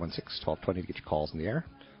 800-516-1220 to get your calls in the air.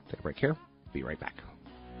 Take a break here. Be right back.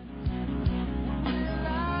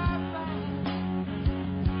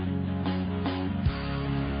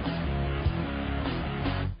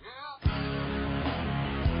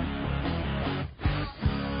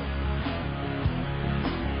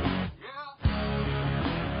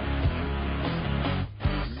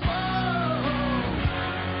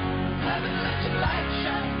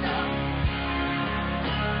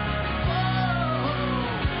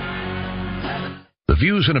 The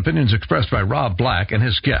views and opinions expressed by Rob Black and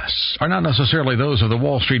his guests are not necessarily those of the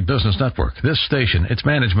Wall Street Business Network, this station, its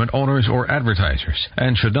management, owners, or advertisers,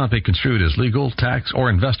 and should not be construed as legal, tax, or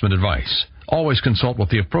investment advice. Always consult with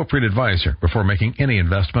the appropriate advisor before making any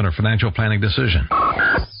investment or financial planning decision.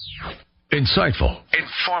 Insightful,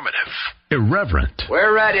 informative, irreverent.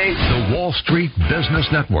 We're ready. The Wall Street Business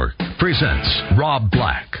Network. presents Rob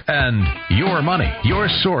Black and Your Money, your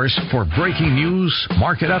source for breaking news,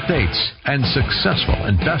 market updates, and successful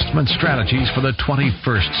investment strategies for the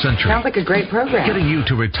 21st century. Sounds like a great program. Getting you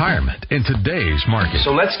to retirement in today's market.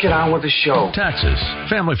 So let's get on with the show. Taxes,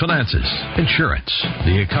 family finances, insurance,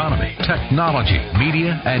 the economy, technology,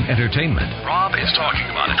 media, and entertainment. Rob is talking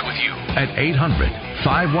about it with you at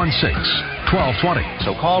 800-516-1220.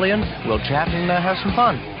 So call in, we'll chat and have some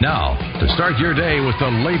fun. Now, to start your day with the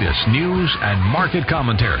latest news and market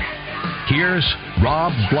commentary, here's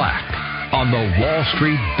Rob Black on the Wall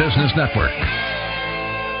Street Business Network.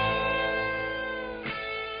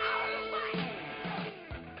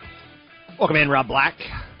 Welcome in, Rob Black.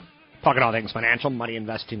 Talking all things financial, money,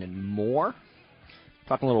 investing, and more.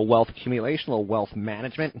 Talking a little wealth accumulation, a little wealth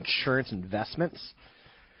management, insurance, investments.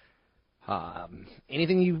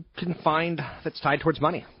 Anything you can find that's tied towards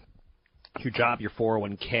money. Your job, your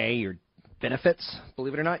 401k, your benefits.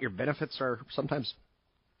 Believe it or not, your benefits are sometimes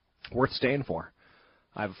worth staying for.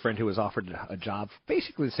 I have a friend who was offered a job for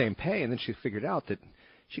basically the same pay, and then she figured out that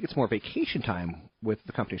she gets more vacation time with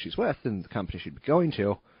the company she's with than the company she'd be going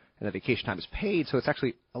to, and that vacation time is paid, so it's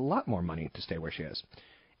actually a lot more money to stay where she is.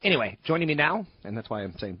 Anyway, joining me now, and that's why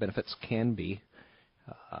I'm saying benefits can be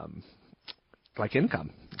like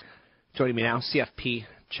income. Joining me now, CFP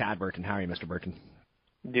Chad Burton. How are you, Mr. Burton?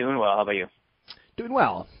 Doing well. How about you? Doing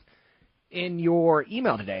well. In your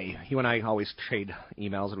email today, you and I always trade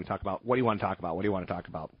emails, and we talk about, what do you want to talk about? What do you want to talk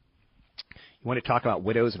about? You want to talk about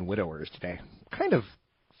widows and widowers today. Kind of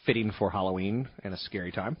fitting for Halloween and a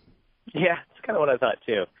scary time. Yeah, it's kind of what I thought,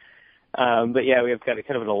 too. But, yeah, we have kind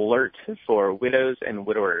of an alert for widows and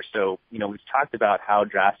widowers. So, we've talked about how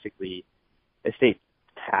drastically estate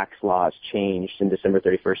tax laws changed in December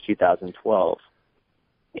 31st, 2012.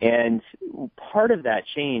 And part of that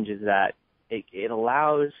change is that it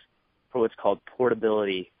allows for what's called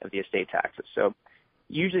portability of the estate taxes. So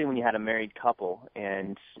usually when you had a married couple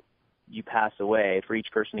and you pass away, for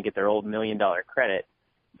each person to get their old $1 million credit,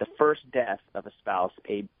 the first death of a spouse,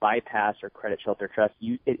 a bypass or credit shelter trust,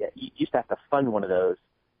 you used to have to fund one of those.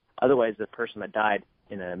 Otherwise, the person that died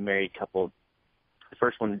in a married couple, the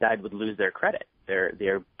first one that died would lose their credit,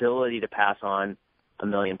 their ability to pass on $1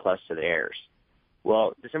 million plus to the heirs.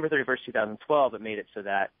 Well, December 31st, 2012, it made it so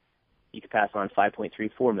that you could pass on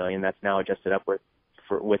 $5.34 million. That's now adjusted upward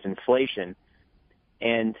with inflation.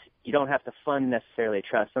 And you don't have to fund necessarily a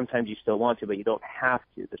trust. Sometimes you still want to, but you don't have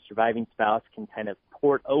to. The surviving spouse can kind of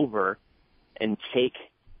port over and take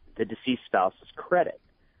the deceased spouse's credit.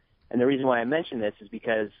 And the reason why I mention this is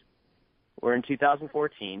because we're in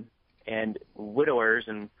 2014, and widowers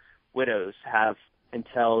and widows have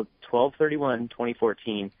until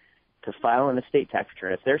 12/31/2014 to file an estate tax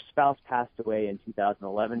return. If their spouse passed away in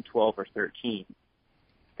 2011, 12, or 13,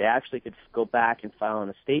 they actually could go back and file an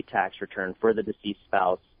estate tax return for the deceased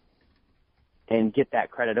spouse and get that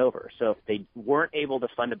credit over. So if they weren't able to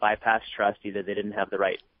fund a bypass trust, either they didn't have the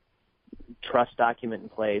right trust document in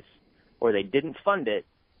place or they didn't fund it,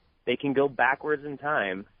 they can go backwards in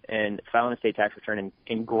time and file an estate tax return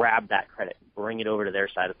and grab that credit, bring it over to their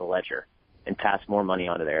side of the ledger, and pass more money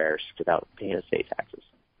on to their heirs without paying estate taxes.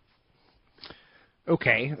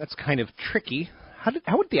 Okay, that's kind of tricky.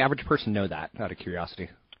 How would the average person know that, out of curiosity?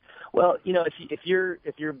 Well, if you're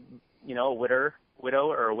a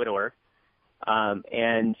widow or a widower,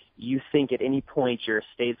 and you think at any point your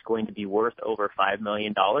estate's going to be worth over $5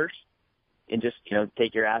 million, and just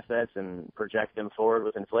take your assets and project them forward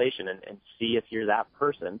with inflation and see if you're that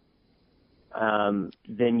person,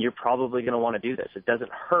 then you're probably going to want to do this. It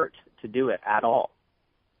doesn't hurt to do it at all.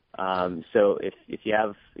 So if you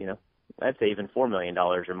have I'd say even $4 million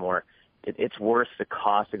or more, it's worth the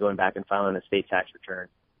cost of going back and filing an estate tax return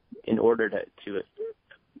in order to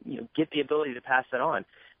get the ability to pass that on.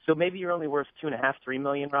 So maybe you're only worth $2.5–3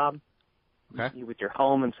 million, Rob, okay, with your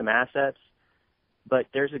home and some assets, but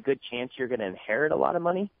there's a good chance you're going to inherit a lot of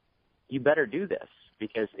money. You better do this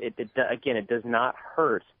because it does not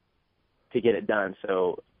hurt to get it done.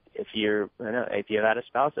 So if you've had a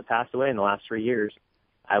spouse that passed away in the last 3 years,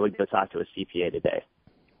 I would go talk to a CPA today.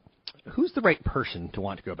 Who's the right person to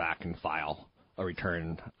want to go back and file a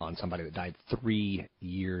return on somebody that died 3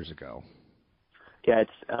 years ago? Yeah,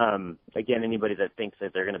 it's again, anybody that thinks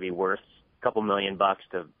that they're going to be worth a couple $1 million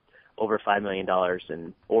to over $5 million,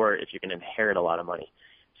 or if you can inherit a lot of money.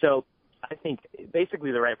 So I think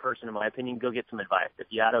basically the right person, in my opinion, go get some advice. If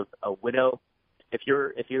you had a widow, if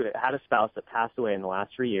you had a spouse that passed away in the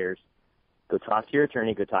last 3 years, go talk to your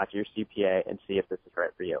attorney, go talk to your CPA, and see if this is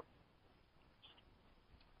right for you.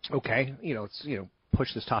 Okay, let's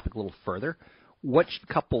push this topic a little further. What should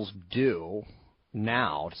couples do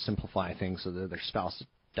now to simplify things so that their spouse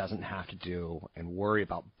doesn't have to do and worry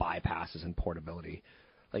about bypasses and portability?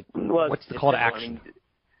 Like, well, what's the call to action?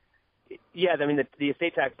 I mean, the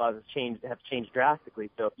estate tax laws have changed drastically.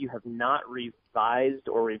 So if you have not revised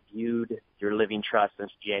or reviewed your living trust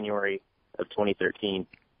since January of 2013,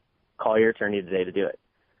 call your attorney today to do it.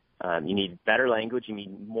 You need better language. You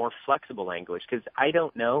need more flexible language, because I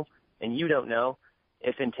don't know, and you don't know,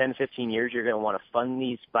 if in 10, 15 years you're going to want to fund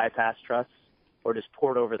these bypass trusts or just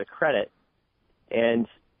port over the credit. And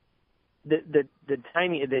the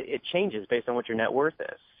timing, it changes based on what your net worth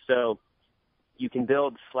is. So you can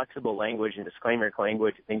build flexible language and disclaimer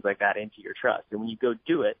language and things like that into your trust. And when you go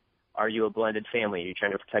do it, are you a blended family? Are you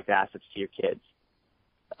trying to protect assets to your kids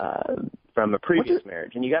from a previous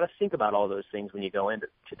marriage? And you got to think about all those things when you go in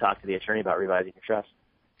to talk to the attorney about revising your trust.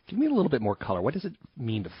 Give me a little bit more color. What does it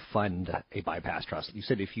mean to fund a bypass trust? You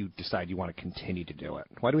said if you decide you want to continue to do it.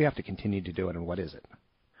 Why do we have to continue to do it, and what is it?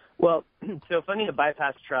 Well, so funding a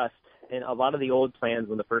bypass trust, and a lot of the old plans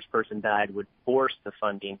when the first person died would force the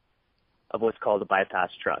funding of what's called a bypass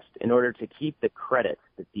trust in order to keep the credit,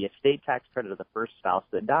 the estate tax credit of the first spouse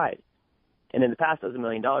that died. And in the past, it was $1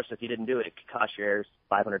 million. So if you didn't do it, it could cost your heirs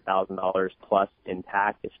 $500,000 plus in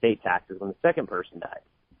estate taxes when the second person died.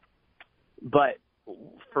 But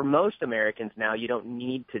for most Americans now, you don't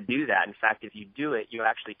need to do that. In fact, if you do it, you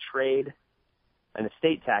actually trade an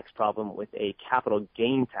estate tax problem with a capital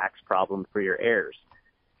gain tax problem for your heirs.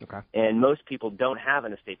 Okay. And most people don't have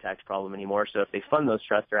an estate tax problem anymore, so if they fund those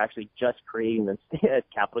trusts, they're actually just creating a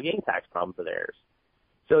capital gain tax problem for their heirs.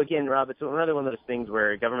 So again, Rob, it's another one of those things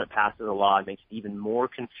where government passes a law and makes it even more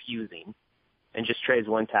confusing and just trades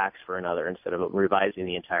one tax for another instead of revising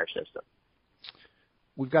the entire system.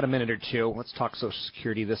 We've got a minute or two. Let's talk Social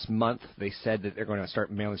Security. This month, they said that they're going to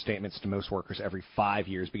start mailing statements to most workers every 5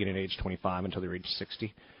 years, beginning at age 25 until they're age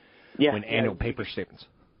 60. Yeah. Annual paper statements.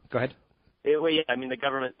 Go ahead. I mean, the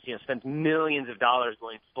government spends millions of dollars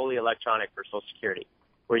going fully electronic for Social Security,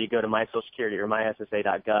 where you go to My Social Security or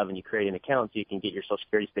myssa.gov and you create an account so you can get your Social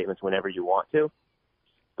Security statements whenever you want to.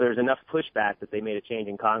 But there's enough pushback that they made a change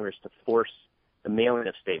in Congress to force the mailing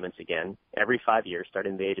of statements again every 5 years,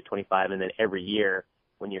 starting at the age of 25, and then every year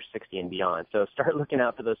when you're 60 and beyond. So start looking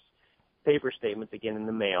out for those paper statements again in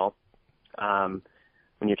the mail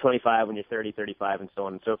when you're 25, when you're 30, 35, and so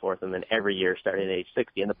on and so forth, and then every year starting at age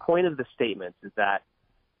 60. And the point of the statements is that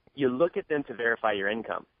you look at them to verify your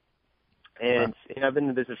income. And I've been in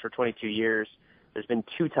the business for 22 years. There's been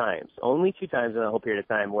only two times in the whole period of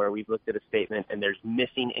time where we've looked at a statement and there's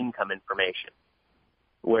missing income information,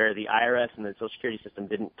 where the IRS and the Social Security system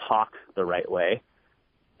didn't talk the right way,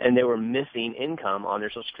 and they were missing income on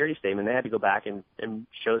their Social Security statement. They had to go back and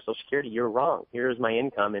show Social Security, you're wrong. Here's my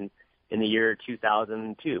income in the year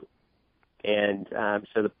 2002. And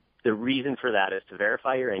so the reason for that is to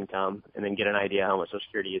verify your income and then get an idea how much Social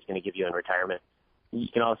Security is going to give you in retirement. You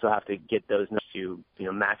can also have to get those numbers to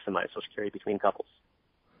maximize Social Security between couples.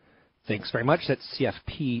 Thanks very much. That's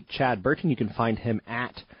CFP Chad Burton. You can find him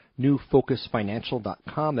at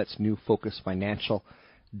newfocusfinancial.com. That's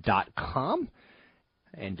newfocusfinancial.com.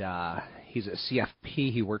 And he's a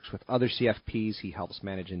CFP. He works with other CFPs. He helps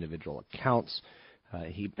manage individual accounts.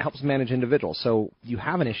 He helps manage individuals. So you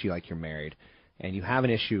have an issue like you're married, and you have an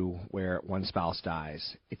issue where one spouse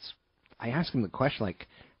dies. I ask him the question, like,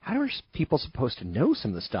 how are people supposed to know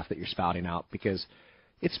some of the stuff that you're spouting out? Because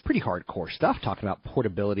it's pretty hardcore stuff, talking about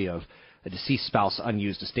portability of a deceased spouse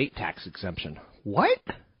unused estate tax exemption. What?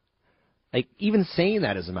 Like, even saying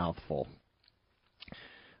that is a mouthful.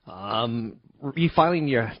 Refiling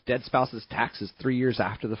your dead spouse's taxes 3 years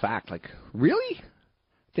after the fact. Like, really?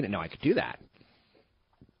 Didn't know I could do that.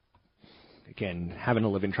 Again, having a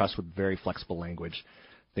living trust with very flexible language,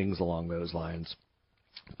 things along those lines.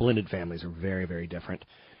 Blended families are very, very different.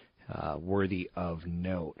 Worthy of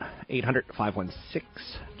note. 800-516-1220.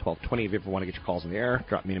 If you ever want to get your calls in the air,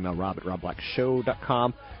 drop me an email,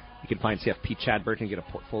 rob@robblackshow.com. You can find CFP Chad Burton and get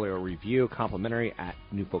a portfolio review complimentary at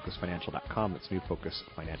newfocusfinancial.com. That's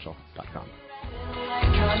newfocusfinancial.com.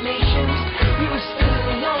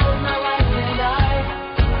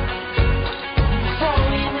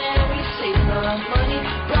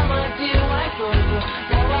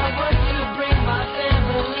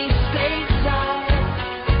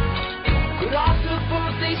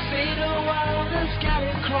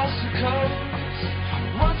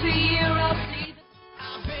 Once a year I'll see.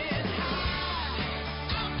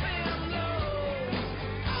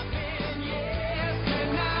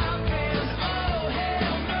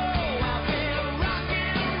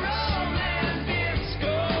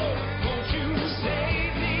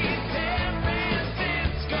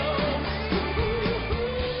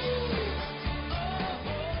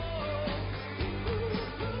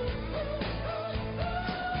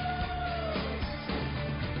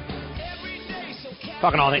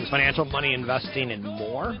 Talking all things financial, money, investing, and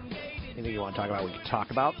more. Anything you want to talk about, we can talk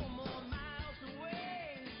about.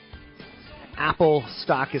 Apple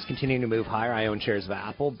stock is continuing to move higher. I own shares of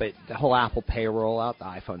Apple, but the whole Apple Pay rollout, the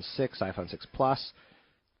iPhone 6, iPhone 6 Plus,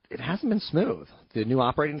 it hasn't been smooth. The new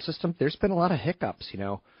operating system, there's been a lot of hiccups. You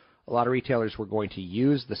know, a lot of retailers were going to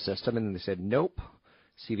use the system, and then they said nope.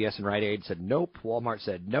 CVS and Rite Aid said nope. Walmart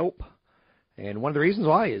said nope. And one of the reasons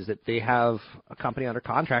why is that they have a company under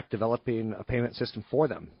contract developing a payment system for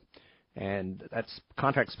them. And that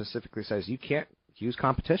contract specifically says you can't use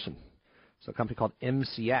competition. So a company called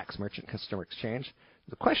MCX, Merchant Customer Exchange.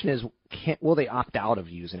 The question is, will they opt out of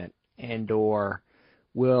using it, and or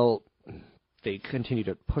will they continue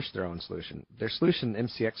to push their own solution? Their solution,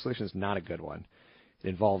 MCX solution, is not a good one. It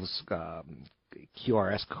involves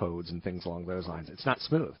QRS codes and things along those lines. It's not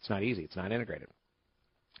smooth. It's not easy. It's not integrated.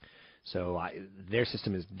 So their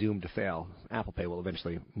system is doomed to fail. Apple Pay will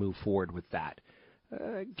eventually move forward with that.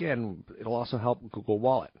 Again, it'll also help Google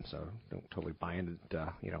Wallet, so don't totally buy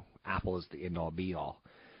into, Apple is the end-all, be-all.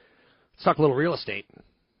 Let's talk a little real estate.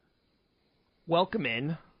 Welcome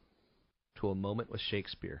in to a moment with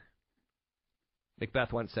Shakespeare.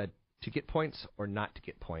 Macbeth once said, to get points or not to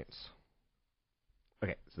get points.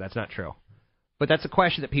 Okay, so that's not true. But that's a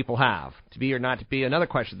question that people have. To be or not to be. Another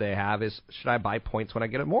question they have is, should I buy points when I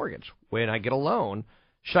get a mortgage? When I get a loan,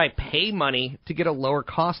 should I pay money to get a lower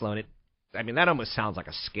cost loan? That almost sounds like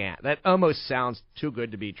a scam. That almost sounds too good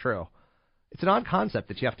to be true. It's an odd concept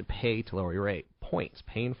that you have to pay to lower your rate. Points,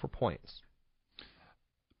 paying for points.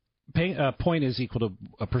 Point is equal to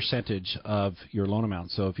a percentage of your loan amount.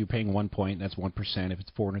 So if you're paying 1 point, that's 1%. If it's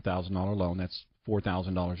a $400,000 loan, that's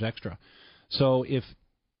 $4,000 extra. So if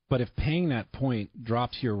paying that point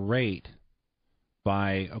drops your rate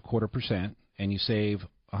by 0.25% and you save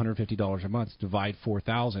 $150 a month, divide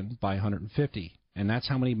 4,000 by 150. And that's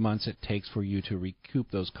how many months it takes for you to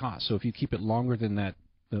recoup those costs. So if you keep it longer than that,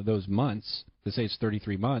 those months, let's say it's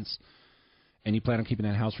 33 months, and you plan on keeping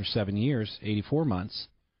that house for 7 years, 84 months,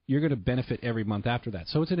 you're going to benefit every month after that.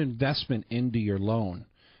 So it's an investment into your loan.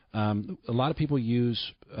 A lot of people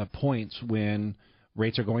use points when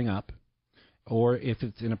rates are going up, or if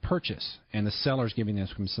it's in a purchase and the seller's giving them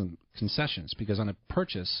some concessions, because on a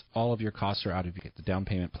purchase, all of your costs are out of you get the down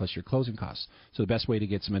payment plus your closing costs. So the best way to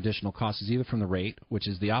get some additional costs is either from the rate, which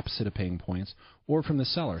is the opposite of paying points, or from the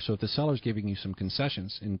seller. So if the seller's giving you some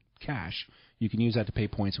concessions in cash, you can use that to pay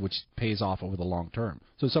points, which pays off over the long term.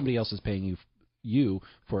 So somebody else is paying you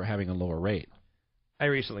for having a lower rate. I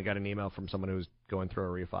recently got an email from someone who was going through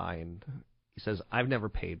a refi, and he says, I've never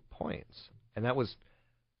paid points. And that was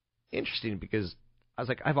interesting because I was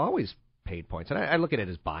like, I've always paid points. And I look at it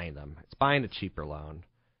as buying them. It's buying a cheaper loan.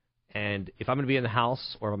 And if I'm going to be in the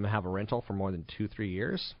house or I'm going to have a rental for more than 2-3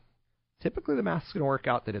 years, typically the math's going to work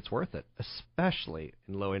out that it's worth it, especially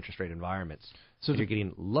in low interest rate environments. So you're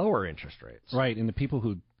getting lower interest rates. Right, and the people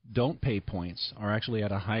who don't pay points are actually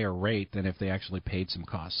at a higher rate than if they actually paid some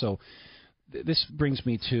costs. So this brings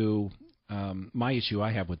me to my issue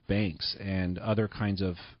I have with banks and other kinds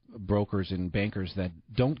of brokers and bankers that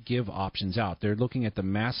don't give options out. They're looking at the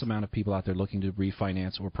mass amount of people out there looking to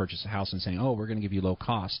refinance or purchase a house and saying, oh, we're going to give you low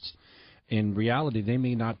costs. In reality, they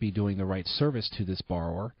may not be doing the right service to this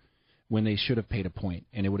borrower when they should have paid a point,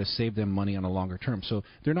 and it would have saved them money on a longer term. So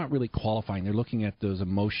they're not really qualifying. They're looking at those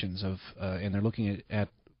emotions of, and they're looking at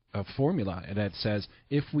a formula that says,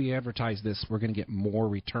 if we advertise this, we're going to get more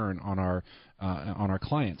return on our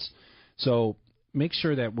clients. So make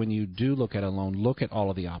sure that when you do look at a loan, look at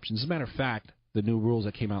all of the options. As a matter of fact, the new rules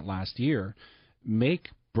that came out last year make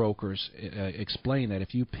brokers explain that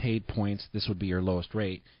if you paid points, this would be your lowest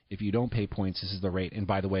rate. If you don't pay points, this is the rate. And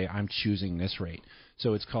by the way, I'm choosing this rate.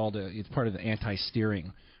 So it's called it's part of the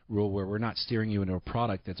anti-steering rule, where we're not steering you into a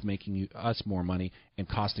product that's making us more money and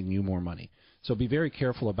costing you more money. So be very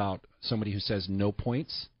careful about somebody who says no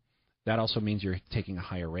points. That also means you're taking a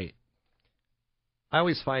higher rate. I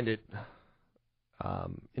always find it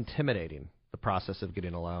intimidating, the process of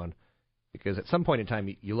getting a loan, because at some point in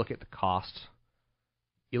time, you look at the cost,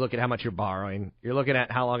 you look at how much you're borrowing, you're looking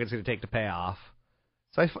at how long it's going to take to pay off.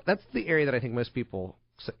 So that's the area that I think most people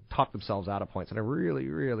talk themselves out of points, and I really,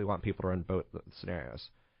 really want people to run both scenarios.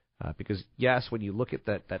 Because, yes, when you look at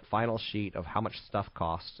that final sheet of how much stuff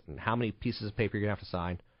costs and how many pieces of paper you're going to have to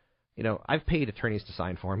sign, I've paid attorneys to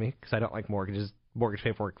sign for me because I don't like mortgage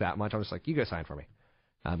paperwork that much. I'm just like, you go sign for me.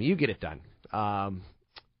 You get it done.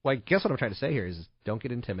 Well, I guess what I'm trying to say here is don't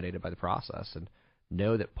get intimidated by the process and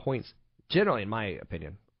know that points, generally, in my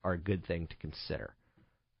opinion, are a good thing to consider.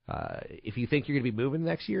 If you think you're going to be moving the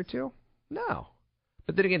next year or two, no.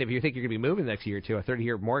 But then again, if you think you're going to be moving the next year or two, a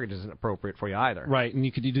 30-year mortgage isn't appropriate for you either. Right, and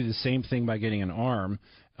you could do the same thing by getting an ARM,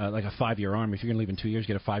 like a 5-year ARM. If you're going to leave in 2 years,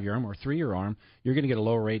 get a 5-year ARM or a 3-year ARM. You're going to get a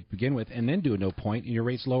lower rate to begin with, and then do a no point, and your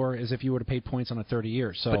rate's lower as if you would have paid points on a 30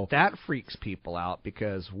 years. So, but that freaks people out,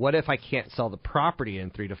 because what if I can't sell the property in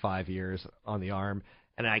 3 to 5 years on the ARM,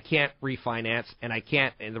 and I can't refinance, and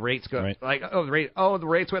and the rates go the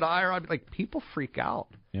rates went higher. I'd be like, people freak out.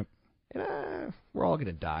 Yep. And, we're all going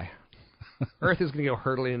to die. Earth is going to go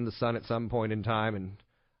hurtling in the sun at some point in time, and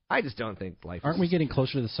I just don't think life. Aren't we getting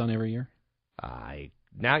closer to the sun every year?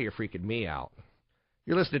 Now you're freaking me out.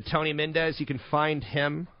 You're listening to Tony Mendez. You can find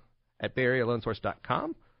him at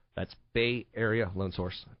BayAreaLoanSource.com. That's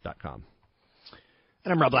BayAreaLoanSource.com.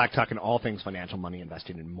 And I'm Rob Black, talking all things financial, money,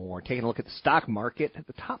 investing, and more. Taking a look at the stock market.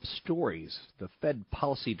 The top stories: the Fed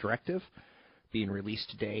policy directive being released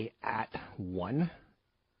today at 1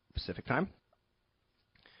 Pacific time.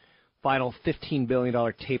 Final $15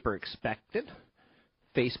 billion taper expected.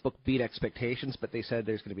 Facebook beat expectations, but they said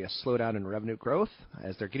there's going to be a slowdown in revenue growth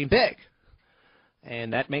as they're getting big.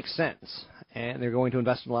 And that makes sense. And they're going to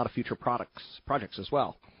invest in a lot of future projects as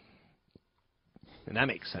well. And that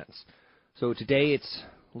makes sense. So today it's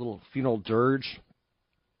a little funeral dirge,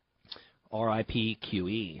 RIP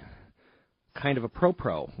QE. Kind of a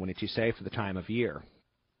pro, wouldn't you say, for the time of year.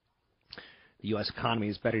 The U.S. economy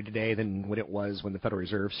is better today than what it was when the Federal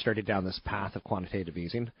Reserve started down this path of quantitative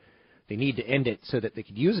easing. They need to end it so that they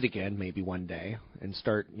could use it again maybe one day and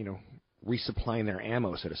start, resupplying their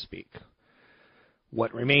ammo, so to speak.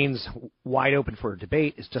 What remains wide open for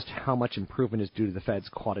debate is just how much improvement is due to the Fed's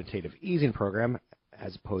quantitative easing program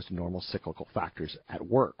as opposed to normal cyclical factors at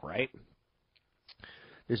work, right?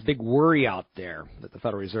 There's big worry out there that the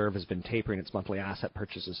Federal Reserve has been tapering its monthly asset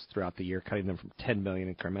purchases throughout the year, cutting them from 10 million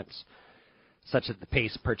increments, such that the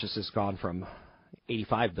pace of purchases has gone from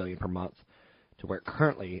 85 billion per month to where it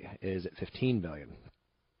currently is at 15 billion.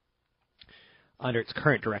 Under its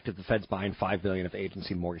current directive, the Fed's buying 5 billion of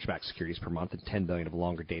agency mortgage-backed securities per month and 10 billion of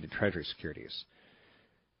longer-dated Treasury securities.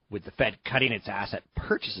 With the Fed cutting its asset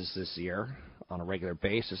purchases this year on a regular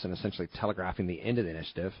basis and essentially telegraphing the end of the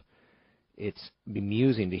initiative, it's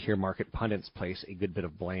bemusing to hear market pundits place a good bit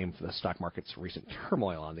of blame for the stock market's recent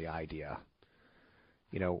turmoil on the idea.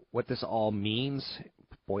 What this all means,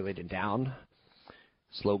 boiling it down: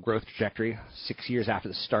 slow growth trajectory 6 years after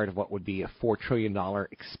the start of what would be a $4 trillion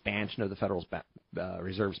expansion of the Federal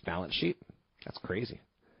Reserve's balance sheet. That's crazy.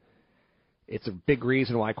 It's a big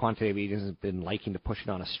reason why quantitative easing has been liking to push it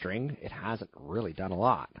on a string. It hasn't really done a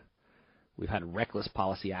lot. We've had reckless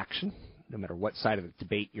policy action, no matter what side of the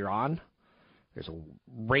debate you're on. There's a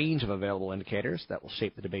range of available indicators that will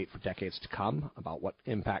shape the debate for decades to come about what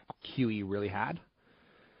impact QE really had.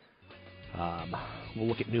 We'll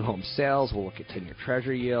look at new home sales, we'll look at 10-year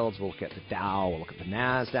Treasury yields, we'll look at the Dow, we'll look at the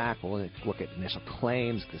NASDAQ, we'll look at initial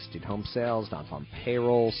claims, existing home sales, non-farm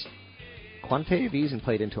payrolls. Quantitative easing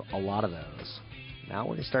played into a lot of those. Now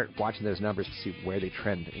we're going to start watching those numbers to see where they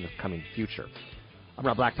trend in the coming future. I'm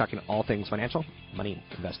Rob Black, talking all things financial, money,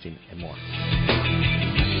 investing, and more.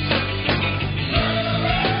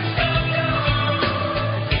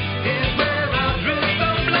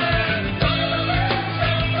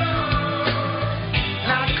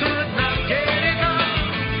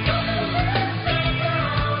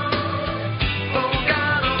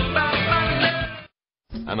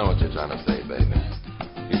 I know what you're trying to say, baby.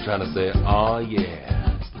 You're trying to say, oh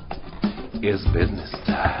yeah, it's business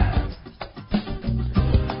time.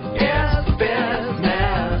 It's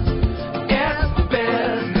business. It's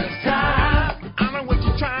business time. I know what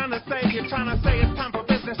you're trying to say. You're trying to say it's time for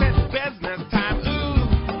business. It's business time. Ooh.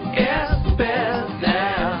 It's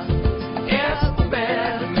business. It's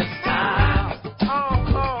business time.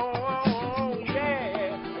 Oh, yeah.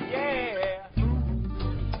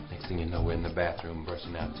 Next thing you know, we're in the bathroom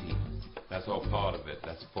brushing our teeth. That's all part of it.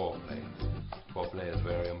 That's foreplay. Foreplay is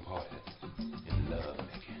very important in love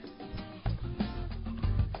making.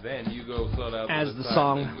 Then you go sort out. As the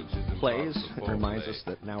song plays, it reminds us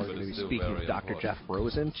that now we're going to be speaking with Dr. Jeff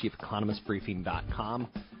Rosen, Chief Economist, Briefing.com.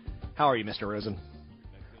 How are you, Mr. Rosen?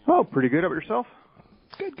 Oh, pretty good. How about yourself?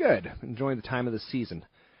 Good. Enjoying the time of the season,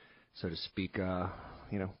 so to speak.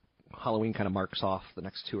 Halloween kind of marks off the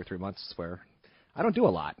next 2 or 3 months where I don't do a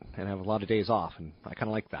lot and have a lot of days off, and I kind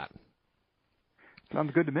of like that.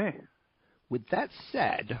 Sounds good to me. With that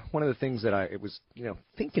said, one of the things that I was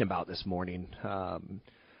thinking about this morning,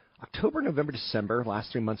 October, November, December,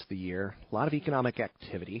 last 3 months of the year, a lot of economic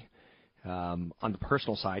activity. On the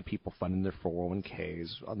personal side, people funding their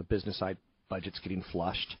 401ks. On the business side, budgets getting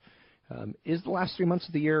flushed. Is the last 3 months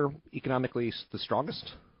of the year economically the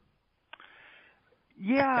strongest?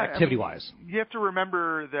 Yeah, activity-wise. You have to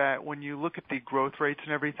remember that when you look at the growth rates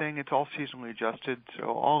and everything, it's all seasonally adjusted. So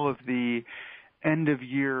all of the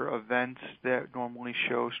end-of-year events that normally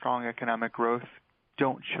show strong economic growth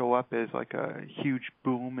don't show up as like a huge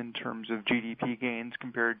boom in terms of GDP gains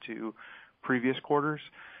compared to previous quarters.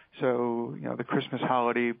 So, the Christmas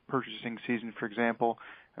holiday purchasing season, for example,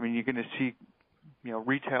 I mean, you're going to see,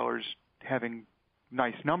 retailers having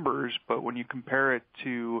nice numbers, but when you compare it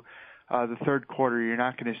to the third quarter, you're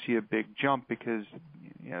not going to see a big jump because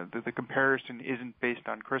the comparison isn't based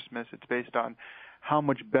on Christmas. It's based on how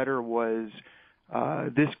much better was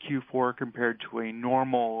this Q4 compared to a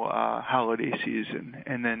normal holiday season,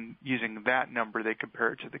 and then using that number, they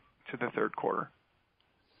compare it to the third quarter.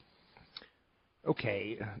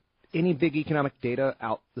 Okay. Any big economic data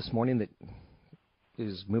out this morning that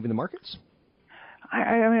is moving the markets?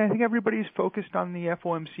 I think everybody's focused on the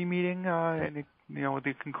FOMC meeting and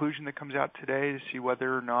the conclusion that comes out today to see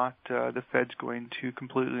whether or not the Fed's going to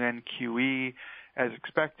completely end QE as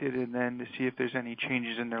expected, and then to see if there's any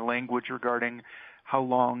changes in their language regarding how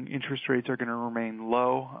long interest rates are going to remain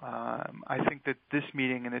low. I think that this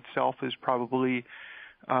meeting in itself is probably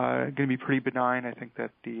going to be pretty benign. I think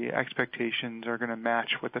that the expectations are going to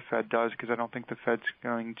match what the Fed does because I don't think the Fed's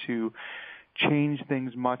going to change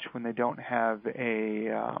things much when they don't have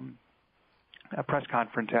a press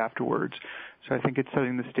conference afterwards. So I think it's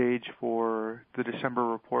setting the stage for the December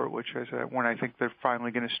report, which is when I think they're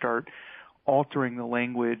finally going to start altering the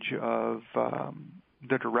language of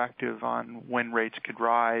the directive on when rates could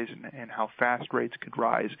rise and how fast rates could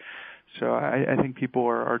rise. So I think people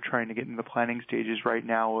are trying to get into the planning stages right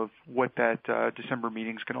now of what that December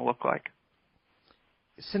meeting is going to look like.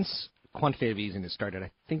 Since quantitative easing has started,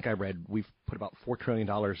 I think I read we've put about $4 trillion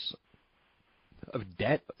of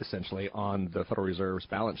debt, essentially, on the Federal Reserve's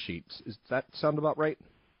balance sheets. Does that sound about right?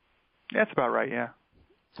 That's about right, yeah.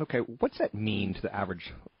 Okay, what's that mean to the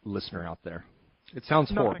average listener out there? It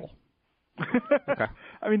sounds horrible. Okay.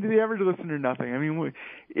 I mean, to the average listener, nothing. I mean,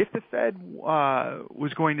 if the Fed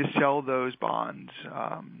was going to sell those bonds,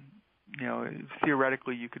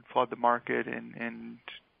 theoretically you could flood the market and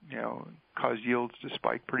cause yields to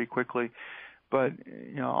spike pretty quickly. But,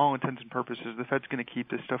 all intents and purposes, the Fed's going to keep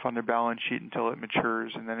this stuff on their balance sheet until it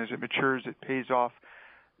matures, and then as it matures, it pays off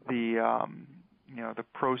the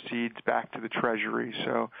proceeds back to the Treasury.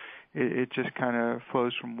 So it just kind of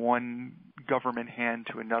flows from one government hand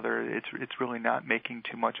to another. It's really not making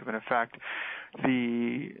too much of an effect.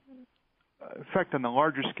 The effect on the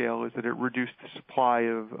larger scale is that it reduced the supply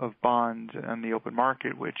of bonds on the open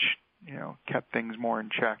market, which kept things more in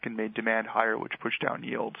check and made demand higher, which pushed down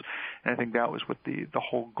yields. And I think that was what the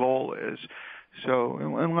whole goal is. So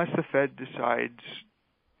unless the Fed decides,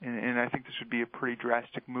 and I think this would be a pretty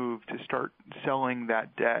drastic move to start selling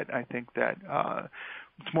that debt, I think that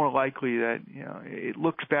it's more likely that it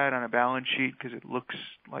looks bad on a balance sheet because it looks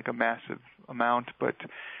like a massive amount, but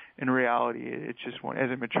in reality, it's just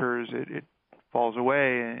as it matures, it falls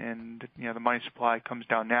away, and the money supply comes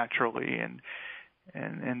down naturally, and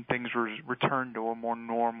things return to a more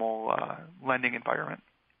normal lending environment.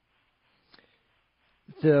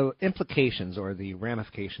 The implications or the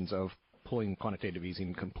ramifications of pulling quantitative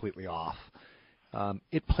easing completely off,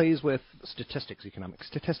 it plays with economic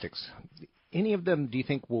statistics. Any of them do you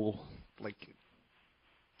think will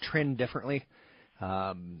trend differently?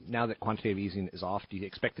 Now that quantitative easing is off, do you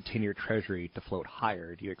expect the 10-year Treasury to float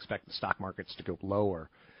higher? Do you expect the stock markets to go lower?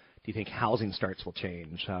 Do you think housing starts will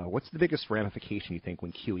change? What's the biggest ramification, you think,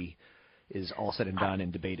 when QE is all said and done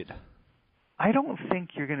and debated? I don't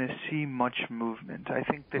think you're going to see much movement. I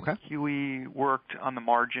think that QE worked on the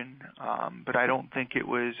margin, but I don't think it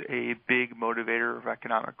was a big motivator of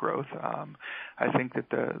economic growth. I think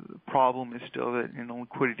that the problem is still that in a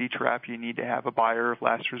liquidity trap, you need to have a buyer of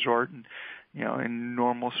last resort, and in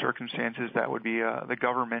normal circumstances, that would be the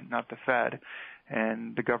government, not the Fed.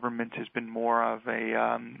 And the government has been more of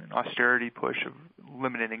an austerity push of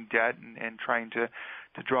eliminating debt and trying to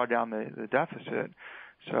draw down the deficit.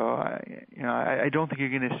 So, I don't think you're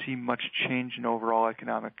going to see much change in overall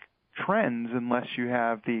economic trends unless you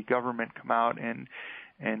have the government come out and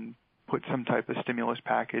put some type of stimulus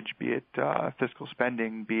package, be it fiscal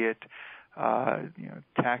spending, be it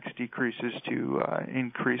tax decreases to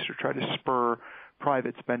increase or try to spur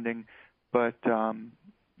private spending. But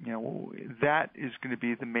that is going to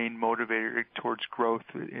be the main motivator towards growth.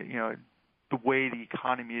 The way the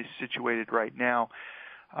economy is situated right now.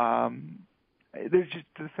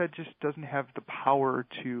 The Fed just doesn't have the power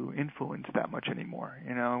to influence that much anymore.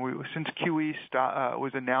 Since QE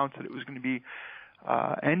was announced that it was going to be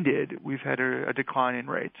ended, we've had a decline in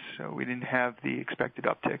rates. So we didn't have the expected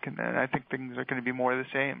uptick, and then I think things are going to be more of the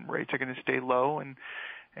same. Rates are going to stay low,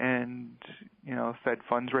 and Fed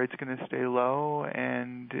funds rates are going to stay low,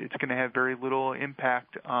 and it's going to have very little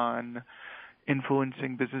impact on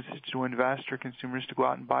influencing businesses to invest or consumers to go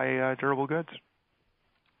out and buy durable goods.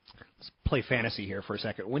 Let's play fantasy here for a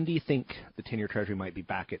second. When do you think the 10-year Treasury might be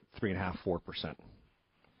back at 3.5–4%?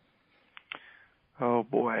 Oh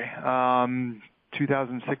boy,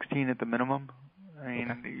 2016 at the minimum. I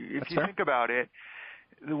mean, if you think about it,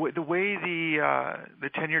 the way the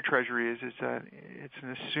 10-year Treasury is that it's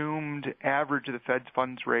an assumed average of the Fed's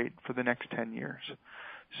funds rate for the next 10 years.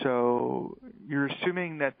 So you're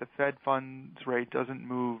assuming that the Fed funds rate doesn't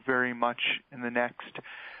move very much in the next,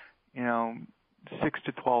 6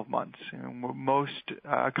 to 12 months. Most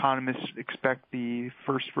economists expect the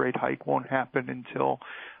first rate hike won't happen until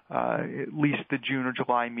at least the June or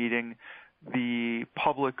July meeting. The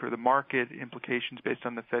public or the market implications based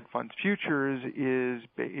on the Fed funds futures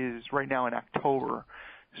is right now in October.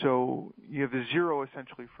 So you have the zero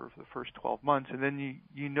essentially for the first 12 months, and then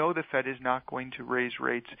you know the Fed is not going to raise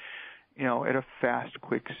rates, at a fast,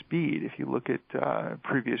 quick speed. If you look at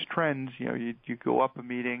previous trends, you go up a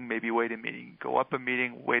meeting, maybe wait a meeting, go up a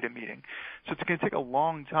meeting, wait a meeting. So it's going to take a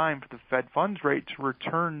long time for the Fed funds rate to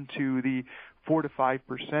return to the 4 to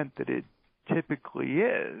 5% that it typically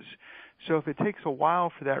is. So if it takes a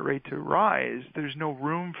while for that rate to rise, there's no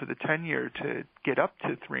room for the 10-year to get up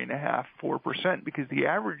to 3.5–4% because the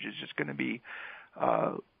average is just going to be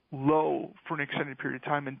low for an extended period of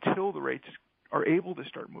time until the rates are able to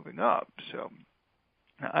start moving up. So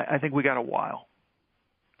I think we got a while.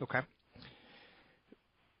 Okay.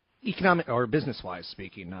 Economic or business-wise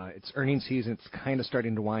speaking, it's earnings season. It's kind of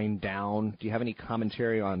starting to wind down. Do you have any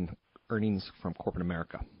commentary on earnings from corporate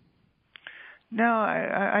America? No,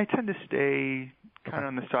 I tend to stay kind of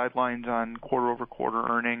on the sidelines on quarter-over-quarter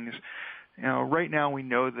earnings. Right now we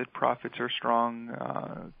know that profits are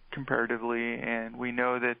strong comparatively, and we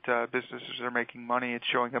know that businesses are making money. It's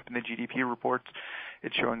showing up in the GDP reports.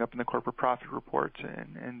 It's showing up in the corporate profit reports,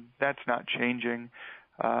 and that's not changing.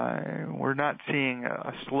 We're not seeing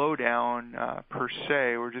a slowdown per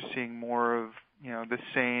se. We're just seeing more of the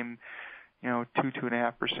same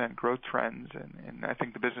 2–2.5% growth trends, and I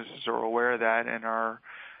think the businesses are aware of that and are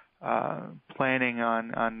planning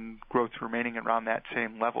on growth remaining around that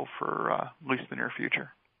same level for at least the near future.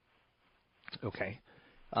 Okay.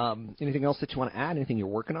 Anything else that you want to add? Anything you're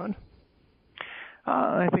working on?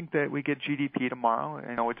 I think that we get GDP tomorrow.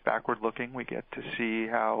 I know it's backward looking. We get to see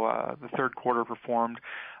how the third quarter performed.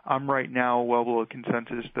 I'm right now well below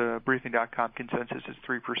consensus. The Briefing.com consensus is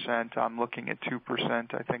 3%. I'm looking at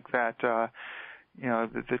 2%. I think that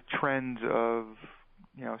the trends of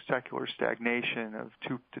secular stagnation of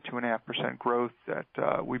 2 to 2.5% growth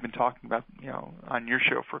that we've been talking about on your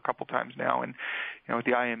show for a couple times now, and what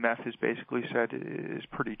the IMF has basically said is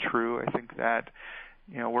pretty true. I think that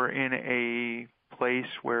we're in a place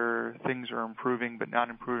where things are improving, but not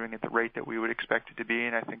improving at the rate that we would expect it to be,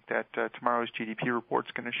 and I think that tomorrow's GDP report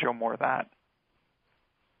is going to show more of that.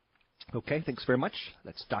 Okay, thanks very much.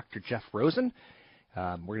 That's Dr. Jeff Rosen.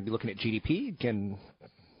 We're going to be looking at GDP again.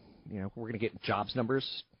 We're going to get jobs numbers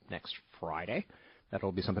next Friday.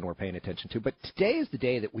 That'll be something we're paying attention to. But today is the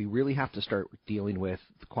day that we really have to start dealing with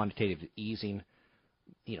the quantitative easing,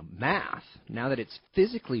 math. Now that it's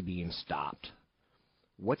physically being stopped,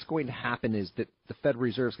 what's going to happen is that the Federal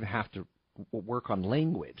Reserve is going to have to work on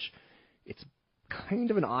language. It's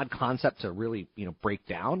kind of an odd concept to really, break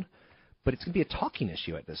down, but it's going to be a talking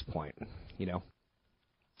issue at this point.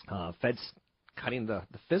 Fed's cutting the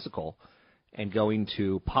physical and going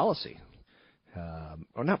to policy,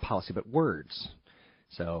 or not policy, but words.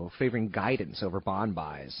 So favoring guidance over bond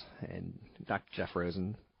buys. And Dr. Jeff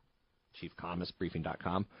Rosen, Chief Economist,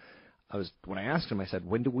 Briefing.com, when I asked him, I said,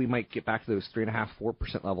 when do we might get back to those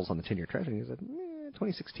 3.5–4% levels on the 10-year Treasury? He said,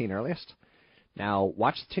 2016 earliest. Now,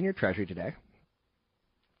 watch the 10-year Treasury today.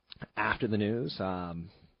 After the news,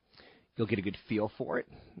 you'll get a good feel for it.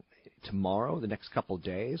 Tomorrow, the next couple of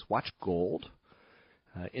days, watch gold.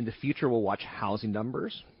 In the future, we'll watch housing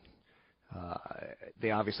numbers.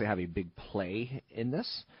 They obviously have a big play in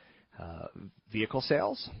this. Vehicle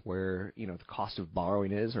sales, where the cost of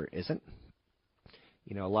borrowing is or isn't.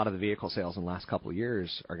 A lot of the vehicle sales in the last couple of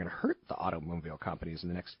years are going to hurt the automobile companies in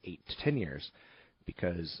the next 8 to 10 years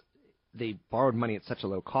because they borrowed money at such a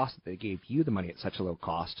low cost that they gave you the money at such a low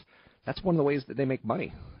cost. That's one of the ways that they make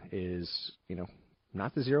money is,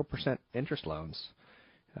 not the 0% interest loans.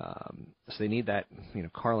 So they need that,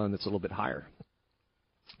 car loan that's a little bit higher.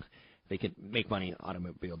 They can make money,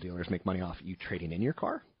 automobile dealers make money off you trading in your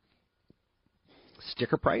car.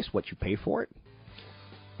 sticker price, what you pay for it,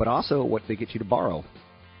 but also what they get you to borrow.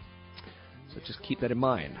 So just keep that in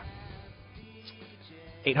mind.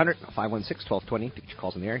 800-516-1220 to get your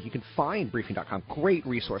calls in the air. You can find Briefing.com. Great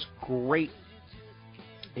resource, great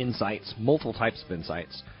insights, multiple types of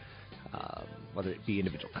insights, whether it be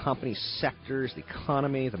individual companies, sectors, the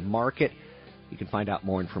economy, the market. You can find out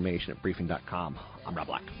more information at Briefing.com. I'm Rob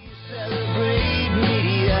Black. Celebrate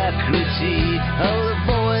mediocrity. All the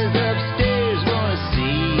boys upstairs want to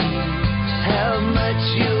see how much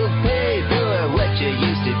you'll pay for what you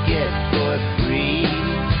used to get for free.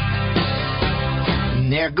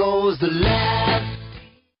 And there goes the laugh.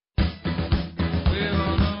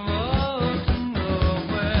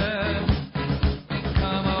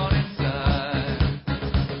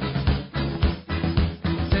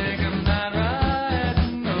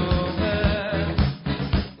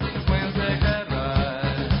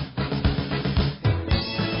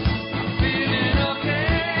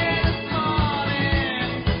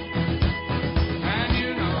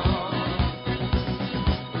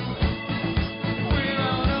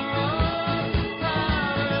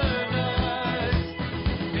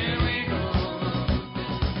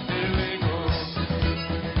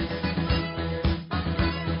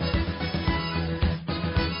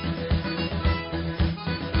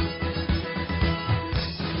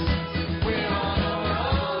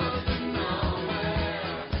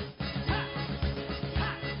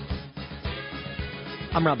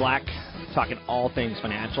 I'm Rob Black, talking all things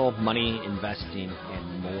financial, money, investing,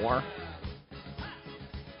 and more.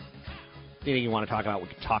 Anything you want to talk about, we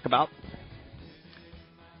can talk about.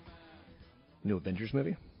 New Avengers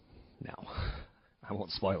movie? No, I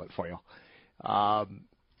won't spoil it for you. I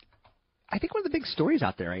think one of the big stories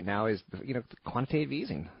out there right now is, the quantitative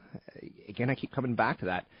easing. Again, I keep coming back to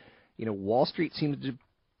that. Wall Street seems to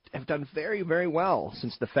have done very, very well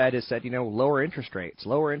since the Fed has said, lower interest rates,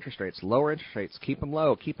 keep them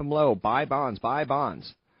low, buy bonds.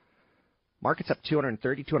 Market's up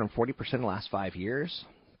 230, 240% in the last 5 years.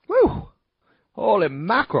 Woo! Holy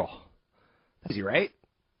mackerel. That's easy, right?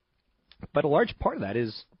 But a large part of that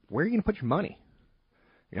is, where are you going to put your money?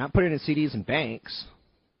 You're not putting it in CDs and banks.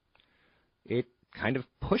 It kind of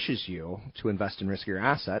pushes you to invest in riskier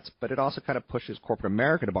assets, but it also kind of pushes corporate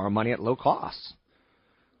America to borrow money at low costs.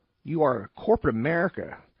 You are corporate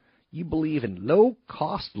America. You believe in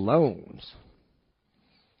low-cost loans.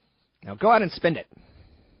 Now go out and spend it.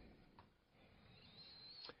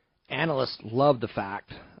 Analysts love the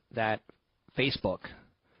fact that Facebook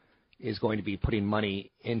is going to be putting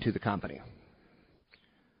money into the company.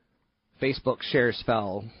 Facebook shares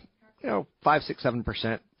fell, 5, 6,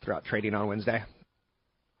 7% throughout trading on Wednesday,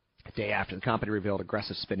 a day after the company revealed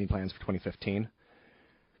aggressive spending plans for 2015.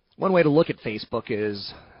 One way to look at Facebook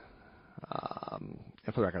is,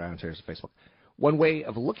 and for the record, I don't say it's Facebook. One way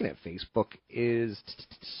of looking at Facebook is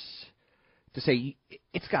to say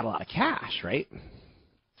it's got a lot of cash, right,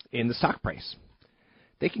 in the stock price.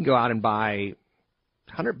 They can go out and buy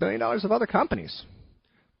 $100 billion of other companies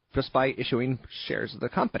just by issuing shares of the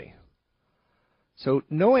company. So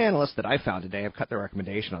no analysts that I found today have cut their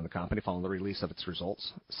recommendation on the company following the release of its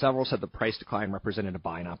results. Several said the price decline represented a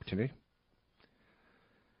buying opportunity.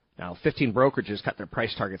 Now, 15 brokerages cut their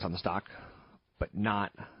price targets on the stock, but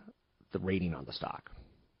not the rating on the stock.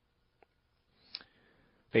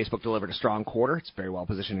 Facebook delivered a strong quarter. It's very well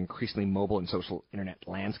positioned in increasingly mobile and social internet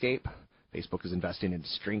landscape. Facebook is investing in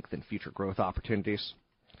strength and future growth opportunities.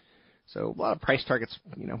 So a lot of price targets,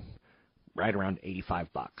 right around $85.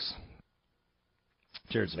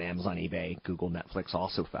 Shares of Amazon, eBay, Google, Netflix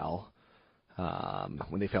also fell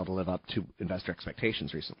when they failed to live up to investor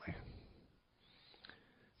expectations recently.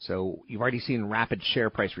 So you've already seen rapid share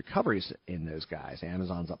price recoveries in those guys.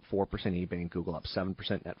 Amazon's up 4%, eBay and Google up 7%,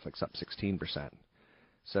 Netflix up 16%.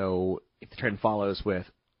 So if the trend follows with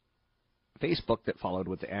Facebook that followed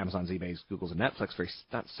with the Amazons, eBays, Googles, and Netflix, very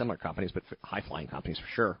not similar companies, but high-flying companies for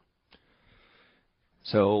sure.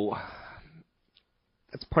 So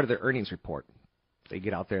that's part of their earnings report. They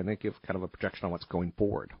get out there and they give kind of a projection on what's going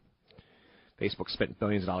forward. Facebook spent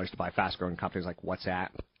billions of dollars to buy fast-growing companies like WhatsApp,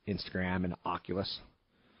 Instagram, and Oculus.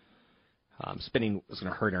 Spending is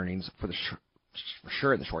going to hurt earnings for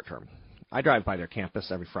sure in the short term. I drive by their campus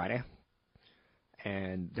every Friday,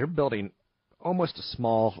 and they're building almost a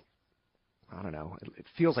small, it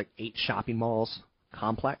feels like 8 shopping malls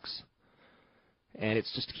complex, and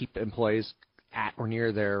it's just to keep employees at or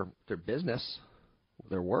near their business,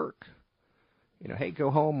 their work. Hey, go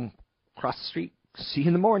home across the street, see you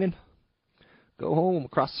in the morning. Go home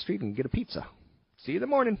across the street and get a pizza. See you in the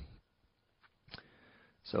morning.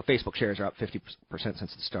 So Facebook shares are up 50% since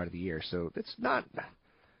the start of the year. So it's not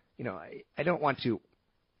I don't want to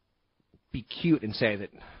be cute and say that,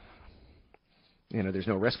 there's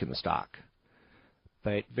no risk in the stock.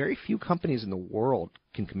 But very few companies in the world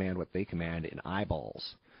can command what they command in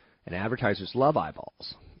eyeballs. And advertisers love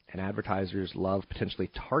eyeballs. And advertisers love potentially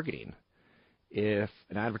targeting. If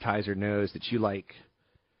an advertiser knows that you like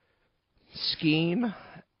skiing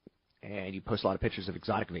and you post a lot of pictures of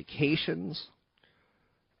exotic vacations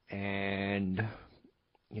and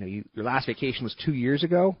your last vacation was 2 years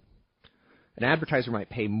ago, an advertiser might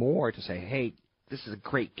pay more to say, hey, this is a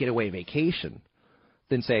great getaway vacation,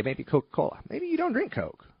 than say maybe Coca-Cola. Maybe you don't drink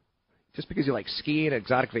Coke. Just because you like skiing and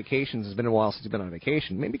exotic vacations, it's been a while since you've been on a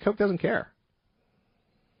vacation, maybe Coke doesn't care.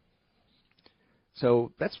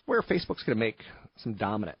 So that's where Facebook's going to make some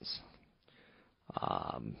dominance.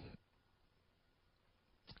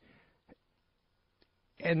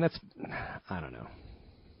 And that's, I don't know.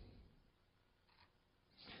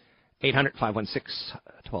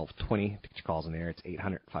 800-516-1220 to get your calls in the air. It's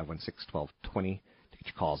 800-516-1220 to get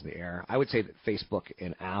your calls in the air. I would say that Facebook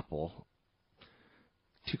and Apple,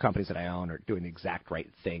 two companies that I own, are doing the exact right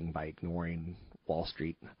thing by ignoring Wall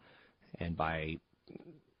Street and by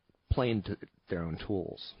playing to their own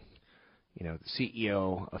tools. The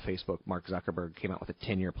CEO of Facebook, Mark Zuckerberg, came out with a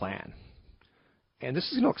 10-year plan. And this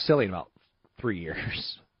is going to look silly in about 3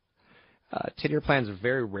 years. 10-year plans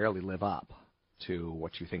very rarely live up to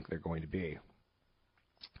what you think they're going to be.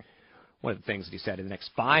 One of the things that he said, in the next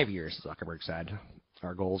 5 years, Zuckerberg said,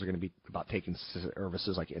 our goals are going to be about taking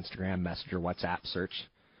services like Instagram, Messenger, WhatsApp, Search,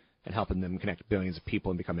 and helping them connect billions of people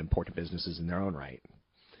and become important businesses in their own right.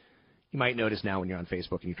 You might notice now when you're on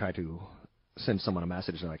Facebook and you try to send someone a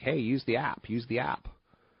message, they're like, hey, use the app.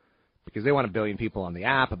 Because they want 1 billion people on the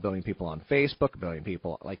app, 1 billion people on Facebook, 1 billion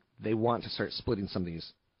people. They want to start splitting some of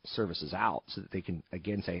these services out so that they can,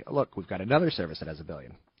 again, say, look, we've got another service that has 1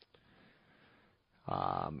 billion.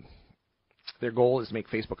 Their goal is to make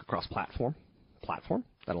Facebook a cross-platform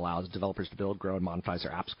that allows developers to build, grow, and monetize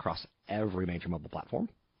their apps across every major mobile platform.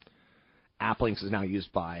 AppLinks is now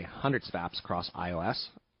used by hundreds of apps across iOS,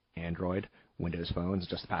 Android, Windows phones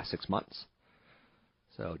just the past 6 months.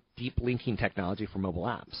 So deep linking technology for mobile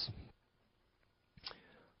apps.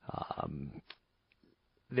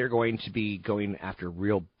 They're going to be going after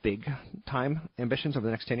real big-time ambitions over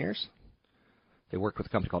the next 10 years. They worked with a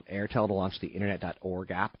company called Airtel to launch the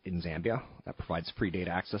Internet.org app in Zambia that provides free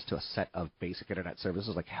data access to a set of basic Internet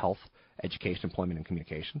services like health, education, employment, and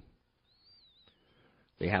communication.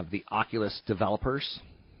 They have the Oculus developers.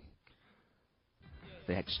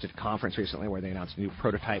 They just did a conference recently where they announced a new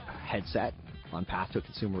prototype headset on path to a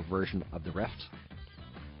consumer version of the Rift.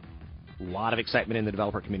 A lot of excitement in the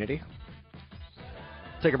developer community.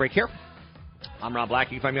 Take a break here. I'm Rob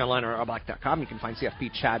Black. You can find me online at robblack.com. You can find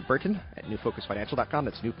CFP Chad Burton at newfocusfinancial.com.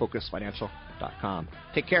 That's newfocusfinancial.com.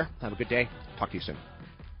 Take care. Have a good day. Talk to you soon.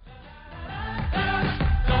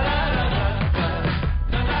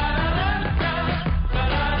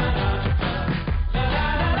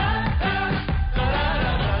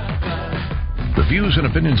 The views and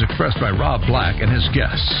opinions expressed by Rob Black and his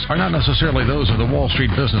guests are not necessarily those of the Wall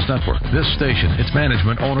Street Business Network, this station, its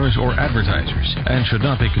management, owners, or advertisers, and should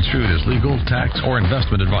not be construed as legal, tax, or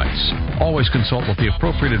investment advice. Always consult with the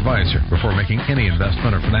appropriate advisor before making any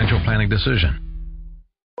investment or financial planning decision.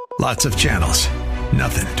 Lots of channels,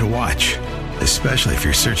 nothing to watch, especially if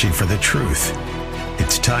you're searching for the truth.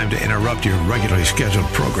 It's time to interrupt your regularly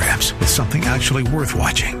scheduled programs with something actually worth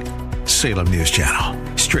watching. Salem News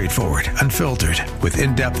Channel. Straightforward, unfiltered, with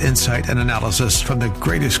in-depth insight and analysis from the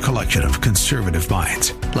greatest collection of conservative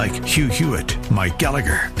minds like Hugh Hewitt, Mike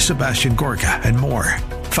Gallagher, Sebastian Gorka, and more.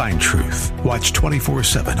 Find truth. Watch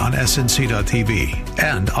 24/7 on SNC.TV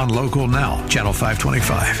and on Local Now, Channel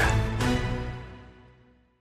 525.